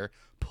thread here,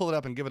 pull it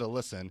up and give it a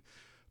listen.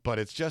 But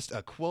it's just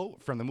a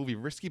quote from the movie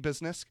Risky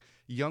Business.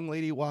 Young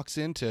lady walks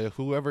into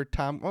whoever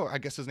I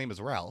guess his name is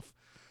Ralph,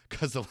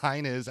 because the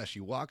line is, as she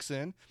walks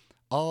in,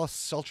 all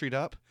sultried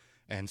up,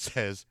 and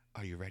says,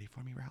 "Are you ready for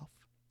me, Ralph?"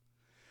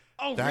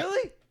 Oh, that-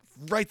 really?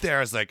 Right there, I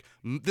was like,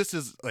 this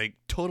is like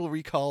Total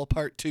Recall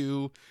Part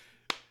 2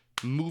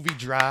 movie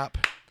drop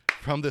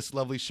from this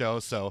lovely show.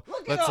 So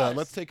Look at us.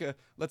 let's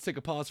take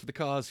a pause for the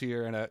cause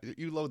here, and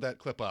you load that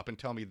clip up and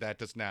tell me that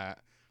does not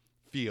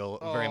feel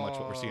very much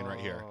what we're seeing right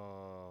here.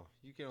 Oh,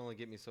 you can only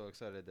get me so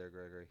excited there,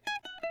 Gregory.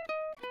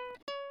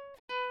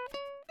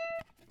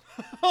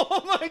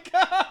 Oh my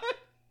God!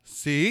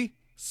 See,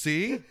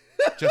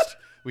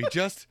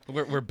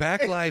 we're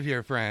back live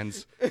here,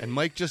 friends, and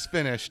Mike just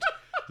finished.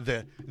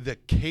 The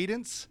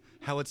cadence,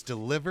 how it's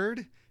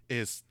delivered,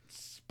 is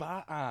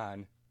spot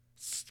on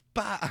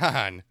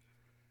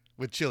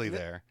with Chili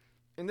there.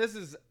 And this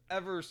is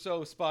ever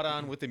so spot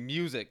on with the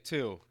music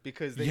too,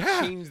 because they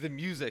Yeah. changed the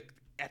music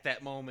at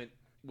that moment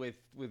with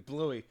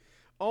Bluey.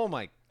 Oh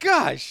my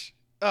gosh!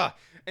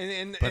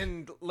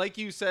 And like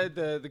you said,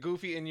 the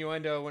goofy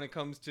innuendo when it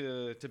comes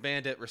to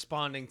Bandit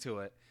responding to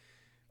it,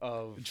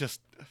 of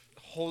Just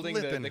holding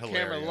flippin' the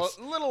camera hilarious.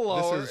 little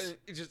lower, is- and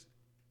it just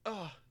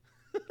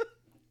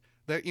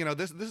that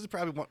this is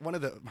probably one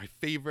of my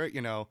favorite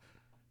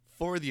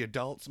for the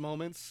adults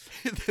moments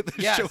that the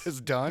yes, show has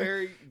done.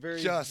 very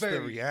very Just the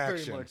very,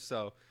 reaction. very much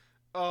so.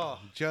 Oh,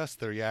 Just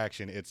the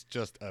reaction, it's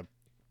just a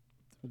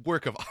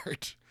work of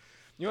art.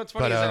 you know what's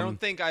funny But, is I um, don't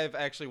think I've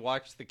actually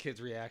watched the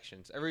kids'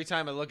 reactions. Every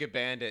time I look at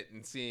Bandit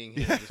and seeing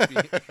him just be,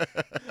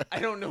 I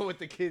don't know what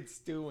the kids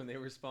do when they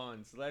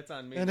respond. So that's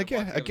on me. And I've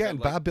watched the again,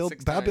 episode, like, Bob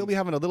 6 Bilby times.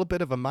 having a little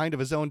bit of a mind of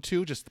his own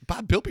too. Just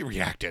Bob Bilby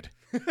reacted.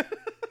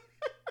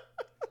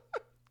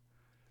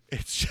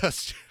 It's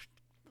just,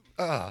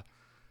 And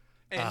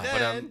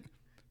then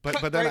but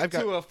cut then right I've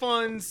got to a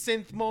fun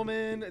synth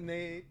moment, and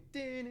they.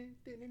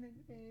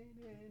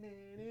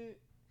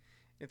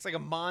 It's like a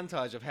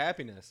montage of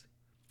happiness.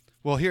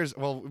 we'll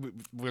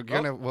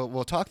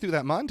talk through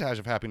that montage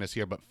of happiness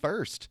here, but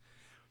first,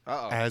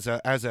 Uh-oh.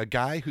 as a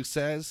guy who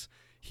says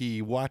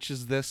he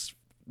watches this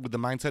with the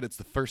mindset it's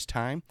the first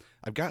time,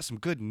 I've got some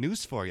good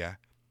news for you.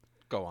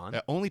 Go on.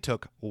 It only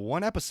took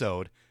one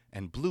episode,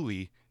 and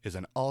Bluey is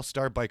an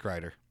all-star bike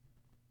rider.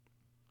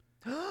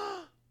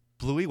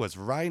 Bluey was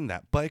riding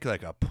that bike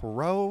like a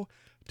pro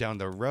down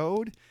the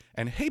road,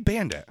 and hey,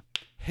 Bandit,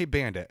 Hey,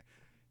 Bandit,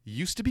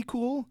 used to be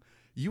cool.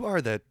 You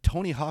are the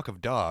Tony Hawk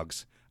of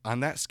dogs on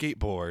that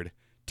skateboard,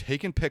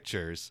 taking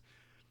pictures.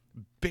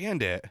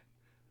 Bandit,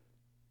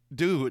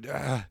 dude,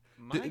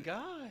 My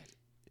God.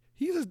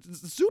 he's a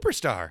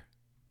superstar.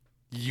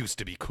 Used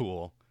to be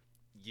cool.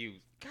 You.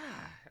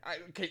 God.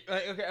 Okay.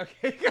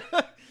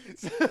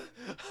 So,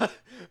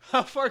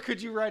 how far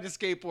could you ride a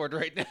skateboard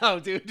right now,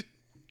 dude?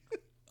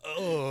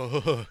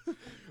 Oh,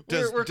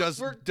 does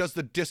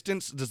the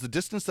distance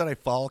that I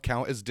fall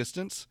count as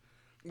distance?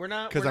 We're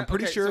not. Because I'm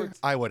pretty okay, sure so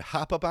I would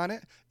hop up on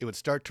it, it would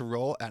start to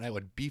roll, and I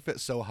would beef it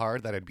so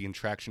hard that I'd be in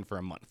traction for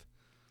a month.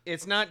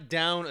 it's not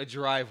down a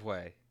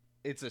driveway.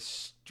 It's a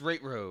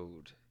straight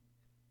road.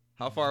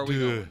 How far are we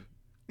Dude.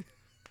 going?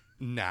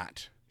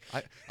 Not.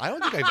 I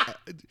don't think I've.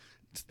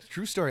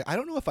 True story. I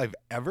don't know if I've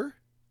ever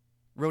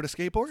rode a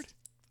skateboard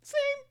Same.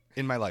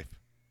 in my life.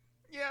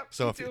 Yeah.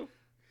 So me if- too.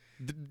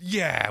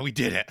 Yeah, we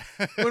did it.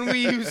 When we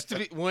used to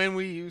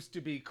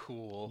be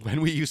cool. When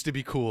we used to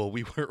be cool,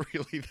 we weren't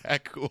really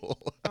that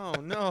cool. Oh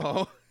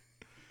no.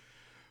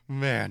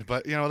 Man,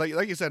 but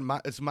like you said,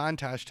 it's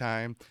montage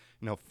time.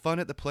 Fun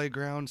at the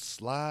playground,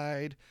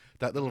 slide,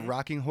 that little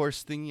rocking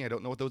horse thingy. I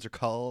don't know what those are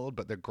called,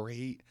 but they're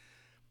great.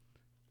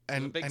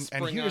 There's a And big and,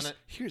 spring and here's on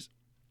it.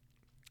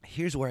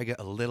 here's where I get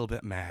a little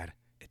bit mad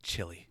at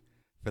Chili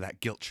for that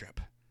guilt trip.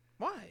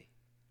 Why?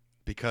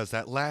 Because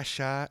that last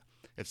shot,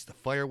 it's the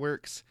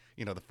fireworks.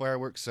 The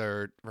fireworks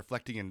are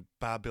reflecting in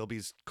Bob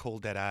Bilby's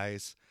cold dead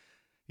eyes.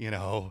 You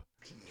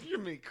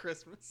mean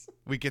Christmas?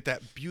 We get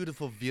that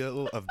beautiful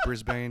view of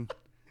Brisbane.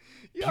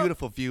 Yep.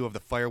 Beautiful view of the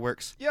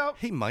fireworks. Yep.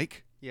 Hey,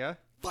 Mike, Yeah.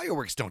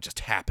 fireworks don't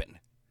just happen.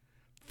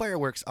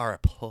 Fireworks are a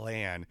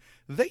plan.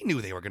 They knew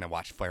they were going to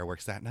watch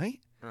fireworks that night.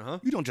 Uh-huh.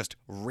 You don't just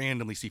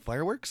randomly see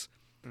fireworks.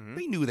 Mhm.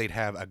 They knew they'd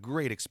have a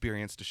great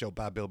experience to show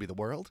Bob Bilby the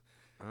world.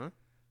 Uh-huh.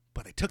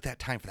 But they took that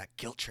time for that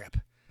guilt trip.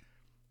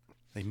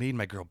 They made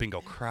my girl Bingo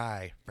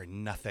cry for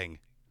nothing.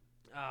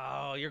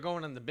 Oh, you're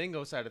going on the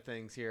bingo side of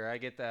things here. I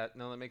get that.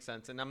 No, that makes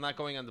sense. And I'm not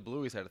going on the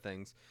Bluey side of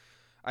things.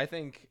 I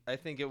think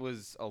it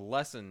was a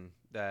lesson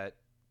that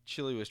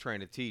Chili was trying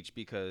to teach,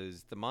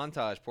 because the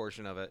montage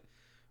portion of it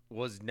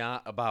was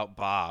not about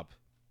Bob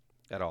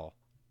at all.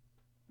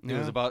 It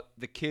was Yeah. about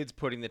the kids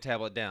putting the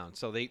tablet down.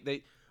 So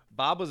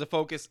Bob was a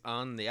focus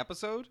on the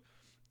episode,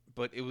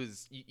 but it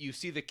was you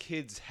see the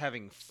kids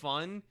having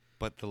fun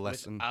But the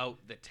lesson.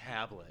 without the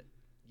tablet.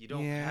 You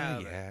don't Yeah,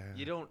 have yeah. it.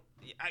 You don't.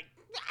 I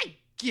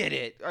get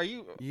it. Are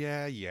you?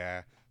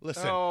 Yeah.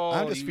 Listen, Oh,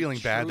 I'm just you feeling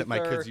bad that my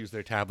truther. kids use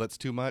their tablets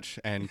too much,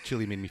 and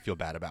Chili made me feel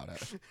bad about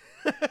it.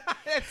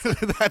 It's-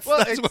 that's well,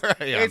 that's it's, where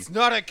I am. It's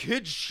not a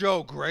kids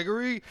show,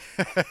 Gregory.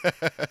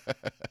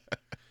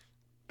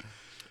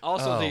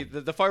 Also, Oh.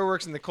 the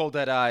fireworks and the cold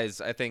dead eyes,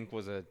 I think,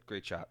 was a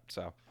great shot.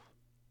 So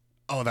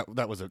Oh,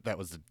 that was a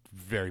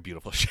very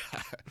beautiful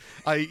shot.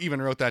 I even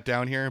wrote that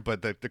down here,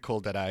 but the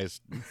cold dead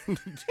eyes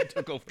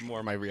took over more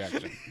of my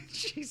reaction.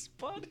 jeez,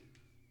 bud.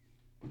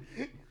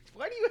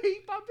 Why do you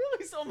hate Bob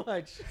Billy so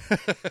much?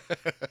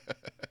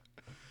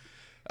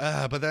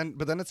 But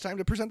then it's time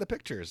to present the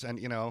pictures, and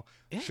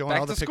showing back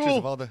all the to pictures school.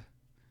 of all the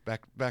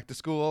back to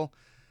school.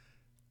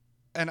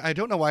 And I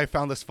don't know why I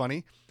found this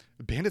funny.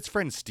 Bandit's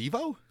friend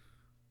Steve-O?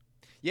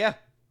 Yeah.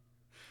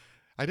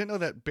 I didn't know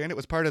that Bandit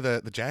was part of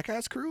the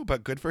Jackass crew,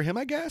 but good for him,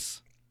 I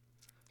guess.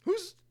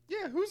 Who's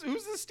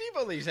the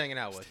Steve-O that he's hanging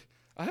out with?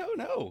 I don't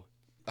know.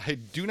 I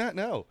do not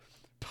know.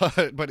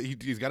 But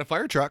he's got a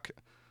fire truck,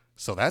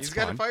 so that's He's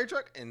fun. got a fire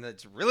truck, and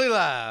it's really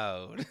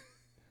loud.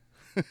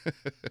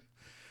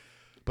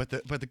 But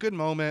the good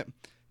moment,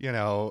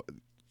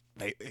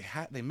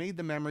 they made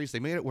the memories, they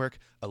made it work.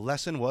 A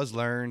lesson was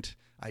learned,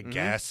 I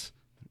guess,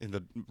 in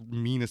the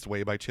meanest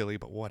way by Chili,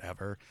 but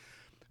whatever.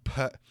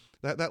 But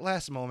that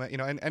last moment,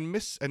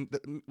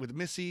 with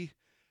Missy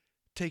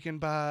taking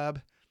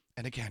Bob,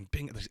 and again,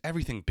 Bingo, there's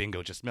everything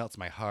Bingo just melts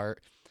my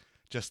heart.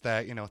 Just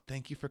that,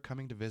 thank you for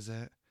coming to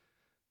visit.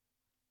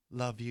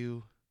 Love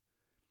you.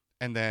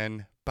 And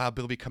then Bob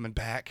Bilby coming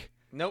back.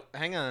 Nope,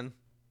 hang on.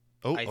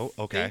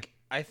 Okay.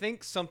 I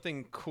think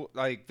something cool,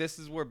 like this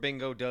is where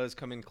Bingo does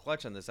come in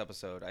clutch on this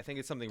episode. I think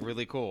it's something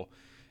really cool.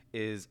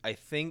 I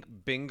think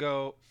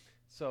Bingo,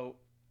 so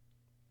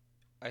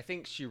I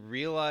think she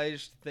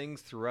realized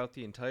things throughout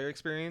the entire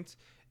experience,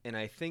 and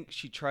I think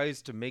she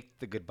tries to make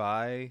the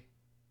goodbye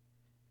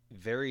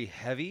very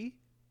heavy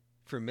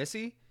for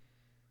Missy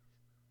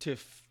to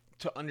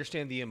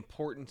understand the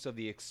importance of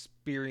the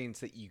experience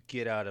that you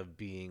get out of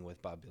being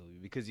with Bob Bilby,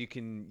 because you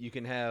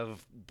can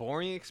have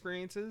boring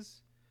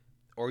experiences,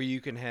 or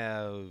you can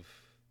have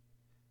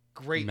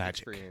great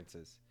Magic.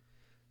 experiences.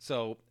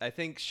 So I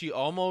think she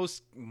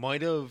almost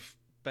might have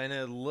been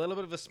a little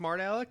bit of a smart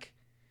aleck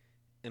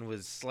and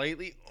was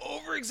slightly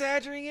over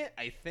exaggerating it.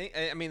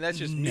 I mean, that's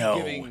just me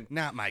giving.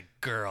 Not my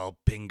girl,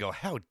 Bingo.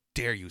 How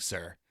dare you,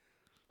 sir?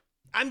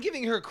 I'm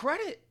giving her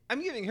credit. In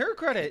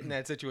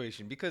that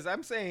situation, because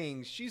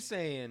she's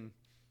saying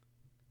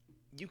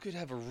you could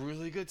have a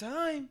really good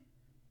time,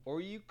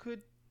 or you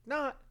could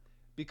not.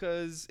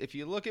 Because if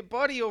you look at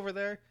Buddy over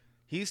there,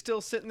 he's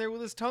still sitting there with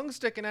his tongue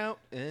sticking out,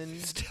 and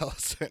Still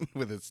sitting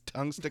with his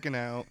tongue sticking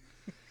out.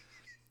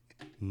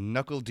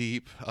 knuckle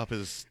deep up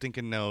his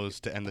stinking nose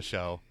to end the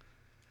show.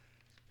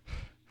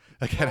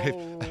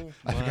 Again,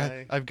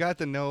 I've got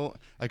the note.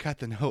 I got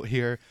the note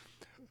here.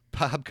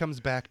 Bob comes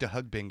back to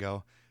hug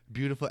Bingo.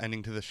 Beautiful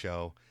ending to the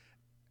show.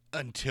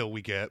 Until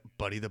we get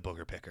Buddy the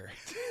Booger Picker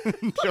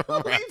to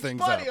wrap Leave things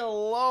Buddy up.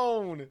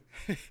 alone.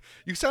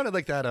 You sounded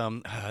like that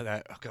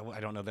I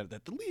don't know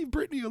that the Leave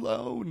Britney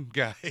Alone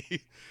guy.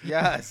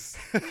 Yes.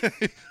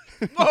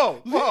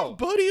 Whoa. Leave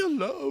Buddy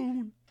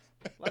alone.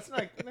 Let's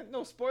not.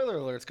 No spoiler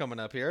alerts coming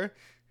up here.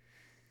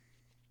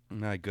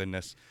 My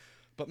goodness.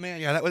 But man,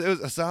 yeah, it was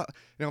a solid,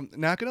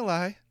 not gonna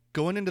lie,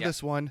 going into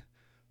this one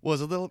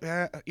was a little,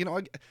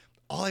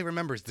 all I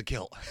remember is the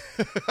guilt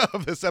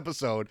of this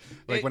episode,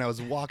 when I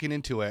was walking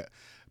into it.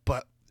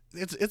 But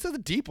it's a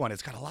deep one.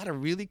 It's got a lot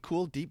of really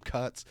cool deep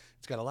cuts.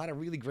 It's got a lot of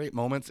really great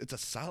moments. It's a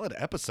solid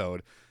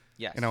episode.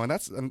 Yes.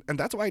 And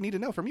that's why I need to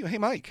know from you. Hey,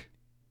 Mike.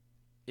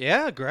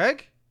 Yeah,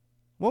 Greg.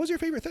 What was your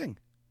favorite thing?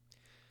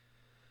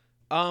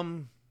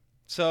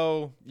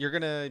 So you're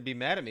gonna be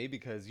mad at me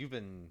because you've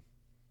been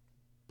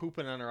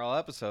pooping on her all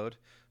episode,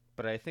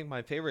 but I think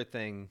my favorite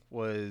thing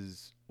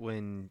was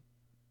when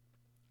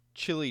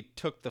Chili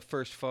took the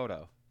first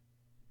photo,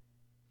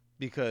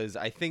 because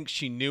I think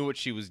she knew what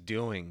she was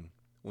doing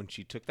when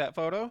she took that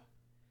photo.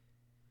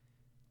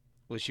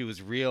 She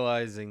was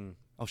realizing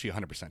She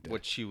 100% did.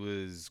 what she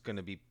was going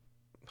to be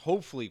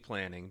hopefully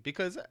planning,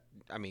 because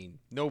I mean,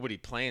 nobody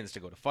plans to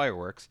go to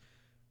fireworks.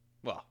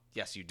 Well,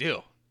 yes, you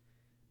do.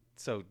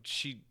 So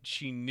she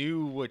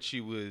knew what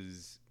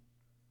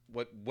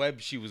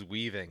web she was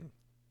weaving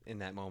in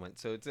that moment.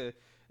 So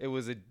it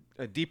was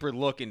a deeper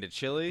look into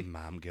Chili.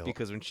 Mom guilt.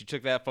 Because when she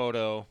took that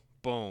photo,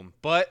 boom.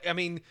 But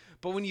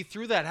when you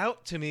threw that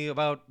out to me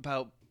about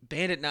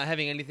Bandit not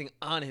having anything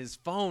on his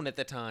phone at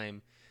the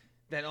time,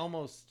 that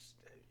almost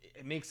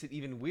it makes it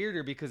even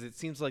weirder, because it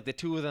seems like the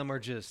two of them are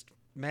just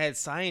mad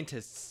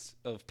scientists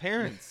of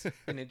parents,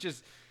 and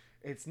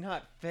it's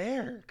not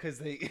fair, because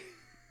they.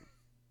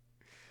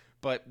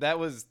 But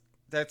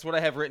that's what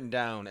I have written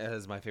down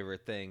as my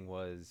favorite thing,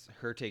 was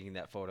her taking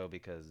that photo,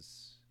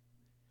 because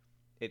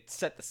it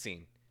set the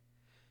scene.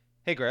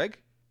 Hey, Greg.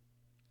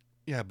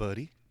 Yeah,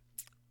 buddy.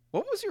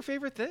 What was your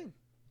favorite thing?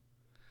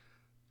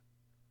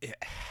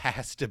 It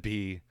has to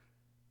be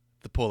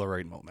the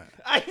Polaroid moment.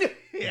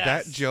 Yes.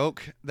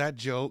 That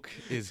joke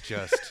is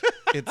just,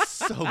 it's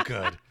so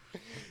good.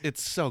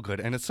 It's so good.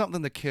 And it's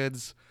something the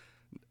kids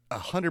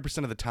 100%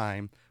 of the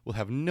time will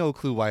have no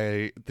clue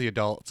why the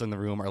adults in the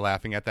room are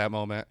laughing at that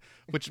moment,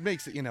 which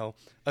makes it,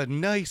 a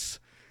nice,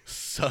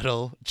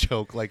 subtle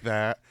joke like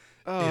that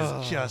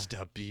is just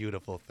a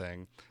beautiful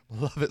thing.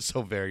 Love it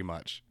so very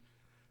much.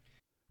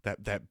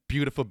 That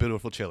beautiful,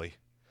 beautiful Chili.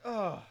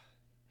 Oh.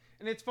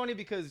 And it's funny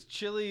because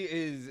Chili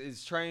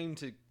is trying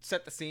to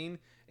set the scene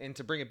and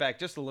to bring it back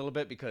just a little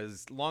bit,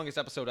 because longest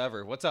episode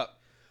ever. What's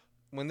up?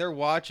 When they're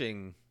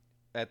watching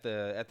at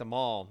the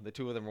mall, the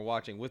two of them are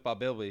watching with Bob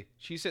Bilby.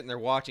 She's sitting there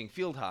watching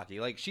field hockey.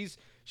 Like she's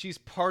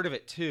part of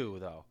it too,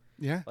 though.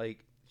 Yeah.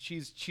 Like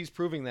she's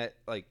proving that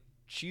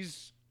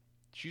she's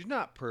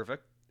not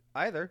perfect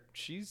either.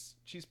 She's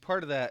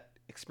part of that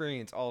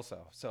experience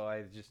also.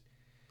 So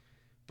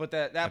but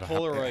that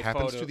Polaroid it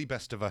happens photo to the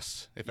best of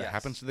us. If it Yes.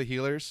 happens to the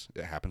healers,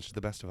 it happens to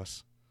the best of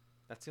us.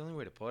 That's the only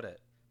way to put it.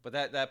 But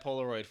that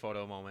Polaroid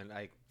photo moment,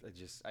 I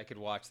could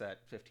watch that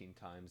 15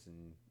 times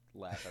and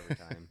laugh every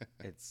time.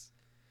 It's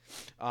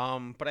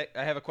but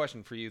I have a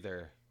question for you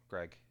there,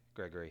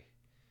 Gregory.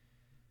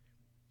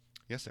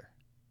 Yes, sir.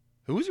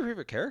 Who was your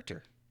favorite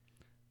character?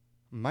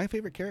 My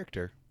favorite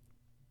character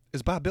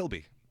is Bob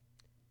Bilby.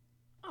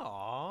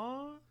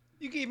 Aw,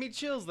 you gave me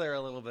chills there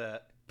a little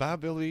bit.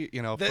 Bob Bilby,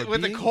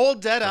 With the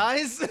cold, dead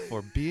eyes.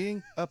 for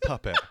being a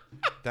puppet.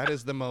 That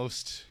is the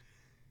most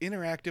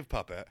interactive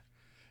puppet.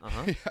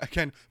 Uh-huh.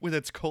 Again, with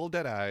its cold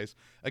dead eyes.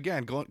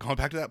 Again, going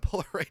back to that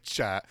Polaroid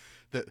shot.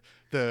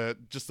 The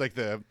just like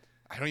the,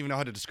 I don't even know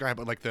how to describe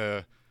it. Like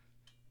the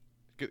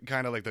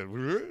kind of like the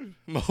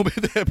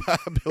moment that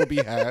Bob Bilby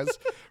has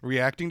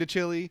reacting to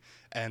Chili,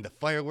 and the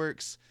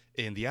fireworks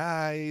in the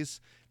eyes.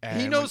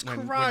 And He knows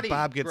when karate,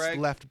 Bob gets Greg.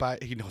 left by,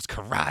 he knows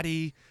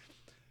karate.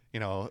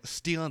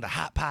 Stealing the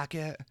hot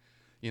pocket.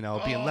 Being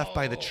left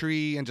by the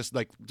tree and just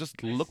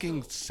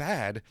looking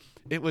sad.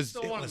 It was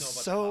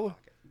so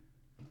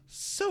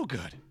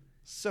good.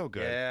 So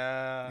good.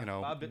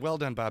 Yeah. Well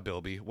done, Bob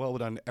Bilby. Well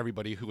done,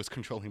 everybody who was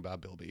controlling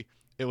Bob Bilby.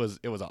 It was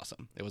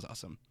awesome. It was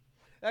awesome.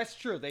 That's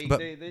true.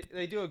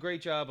 They do a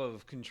great job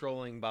of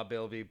controlling Bob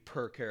Bilby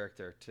per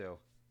character too.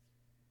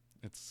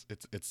 It's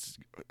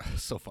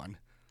so fun.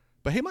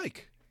 But hey,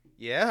 Mike,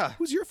 Yeah.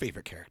 who's your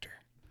favorite character?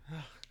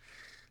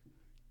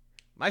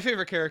 My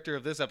favorite character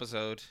of this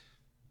episode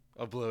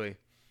of Bluey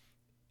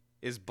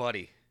is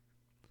Buddy.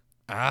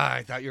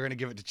 I thought you were gonna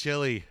give it to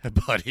Chili,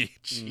 buddy.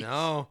 Jeez.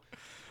 No.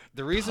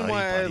 The reason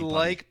why I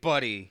like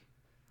Buddy,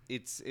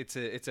 it's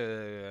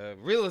a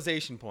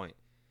realization point.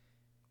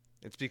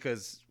 It's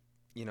because,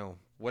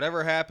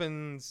 whatever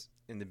happens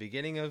in the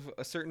beginning of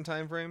a certain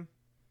time frame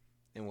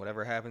and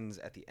whatever happens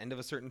at the end of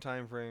a certain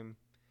time frame,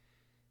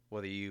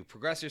 whether you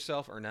progress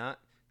yourself or not,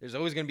 There's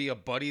always going to be a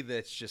buddy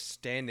that's just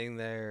standing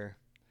there,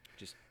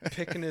 just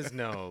picking his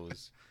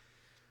nose.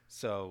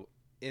 So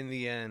in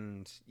the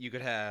end, you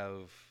could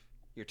have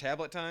your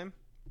tablet time,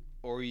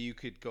 or you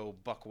could go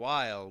buck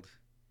wild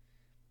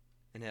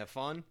and have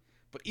fun.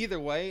 But either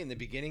way, in the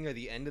beginning or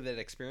the end of that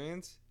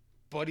experience,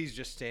 Buddy's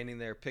just standing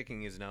there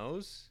picking his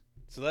nose.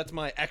 So that's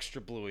my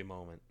extra Bluey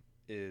moment.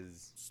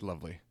 It's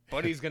lovely.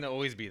 Buddy's going to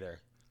always be there.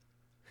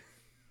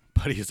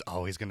 Buddy is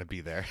always going to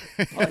be there.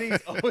 Buddy's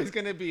always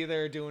going to be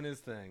there doing his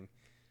thing.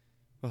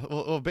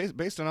 Well,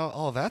 based on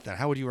all of that, then,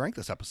 how would you rank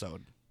this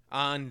episode?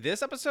 On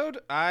this episode,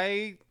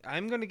 I'm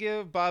going to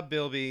give Bob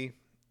Bilby,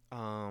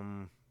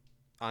 on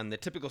the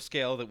typical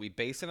scale that we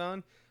base it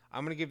on,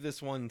 I'm going to give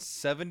this one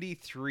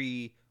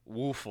 73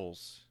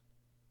 woofles.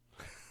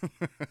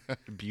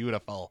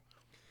 Beautiful.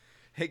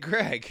 Hey,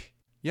 Greg.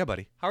 Yeah,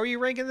 buddy. How are you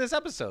ranking this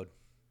episode?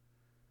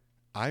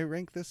 I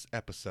rank this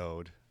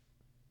episode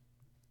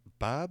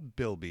Bob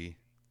Bilby,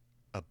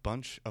 a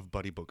bunch of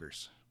buddy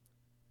boogers.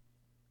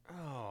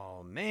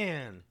 Oh,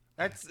 man.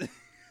 That's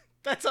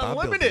Bob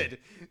unlimited.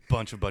 Bilby,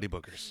 bunch of buddy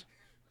boogers.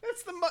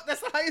 That's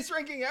the highest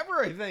ranking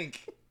ever, I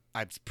think.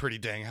 It's pretty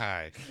dang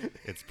high.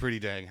 It's pretty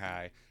dang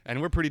high.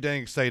 And we're pretty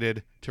dang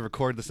excited to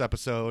record this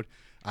episode.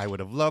 I would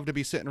have loved to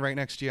be sitting right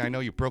next to you. I know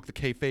you broke the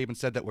kayfabe and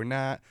said that we're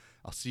not.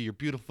 I'll see your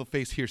beautiful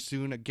face here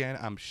soon again,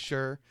 I'm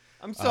sure.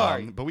 I'm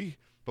sorry. But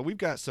we've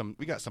got some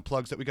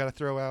plugs that we got to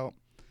throw out.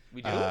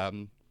 We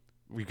do?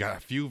 We've got a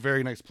few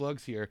very nice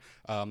plugs here.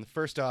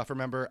 First off,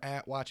 remember,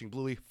 at Watching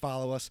Bluey,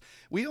 follow us.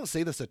 We don't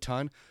say this a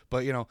ton,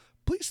 but,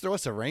 please throw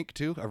us a rank,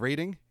 too, a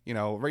rating.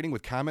 Rating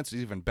with comments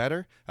is even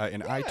better.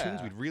 In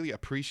iTunes, we'd really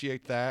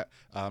appreciate that.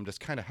 Just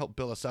kind of help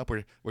build us up.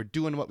 We're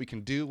doing what we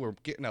can do. We're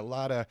getting a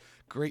lot of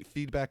great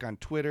feedback on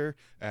Twitter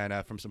and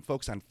from some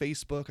folks on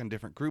Facebook and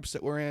different groups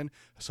that we're in.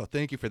 So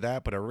thank you for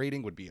that. But a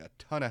rating would be a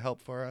ton of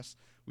help for us.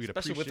 We'd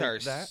Especially appreciate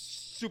with our that.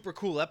 super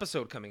cool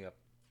episode coming up.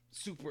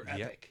 Super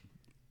epic.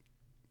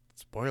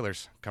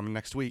 Spoilers coming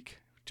next week.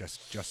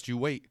 Just you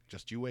wait.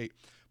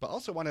 But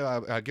also want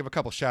to give a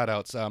couple shout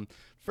outs.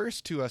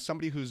 First to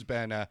somebody who's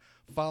been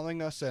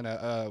following us and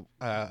a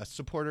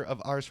supporter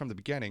of ours from the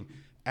beginning,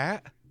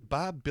 at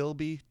Bob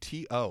Bilby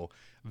TO.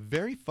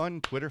 Very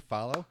fun Twitter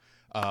follow.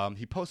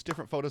 He posts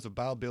different photos of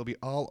Bob Bilby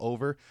all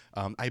over,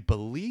 I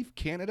believe,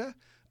 Canada.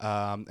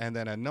 And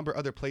then a number of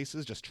other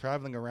places, just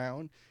traveling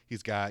around.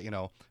 He's got,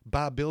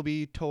 Bob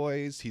Bilby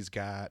toys. He's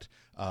got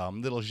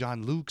little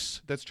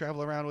Jean-Luc's that's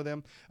traveling around with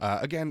him.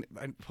 Again,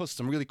 I post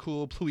some really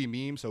cool Bluey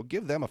memes, so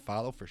give them a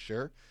follow for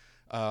sure.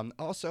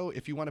 Also,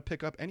 if you want to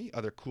pick up any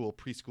other cool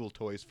preschool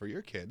toys for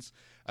your kids,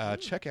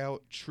 check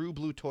out True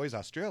Blue Toys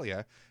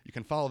Australia. You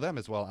can follow them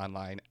as well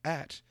online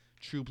at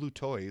True Blue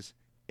Toys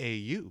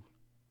AU.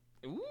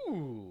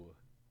 Ooh.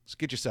 So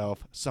get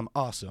yourself some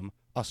awesome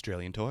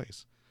Australian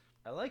toys.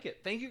 I like it.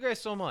 Thank you guys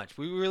so much.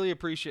 We really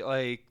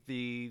appreciate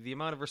the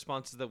amount of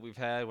responses that we've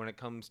had when it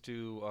comes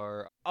to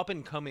our up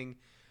and coming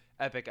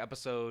epic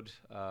episode,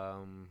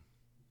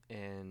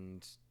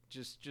 and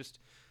just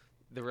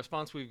the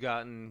response we've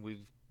gotten.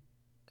 We've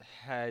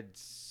had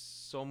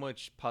so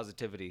much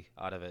positivity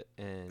out of it,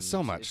 and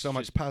so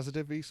much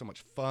positivity, so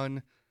much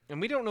fun, and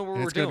we don't know what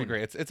we're it's doing. Gonna be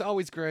great. It's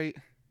always great.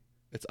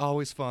 It's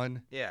always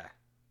fun. Yeah.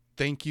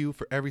 Thank you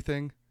for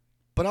everything,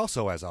 but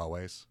also as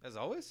always,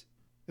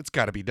 it's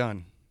got to be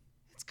done.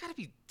 It's got to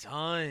be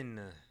done.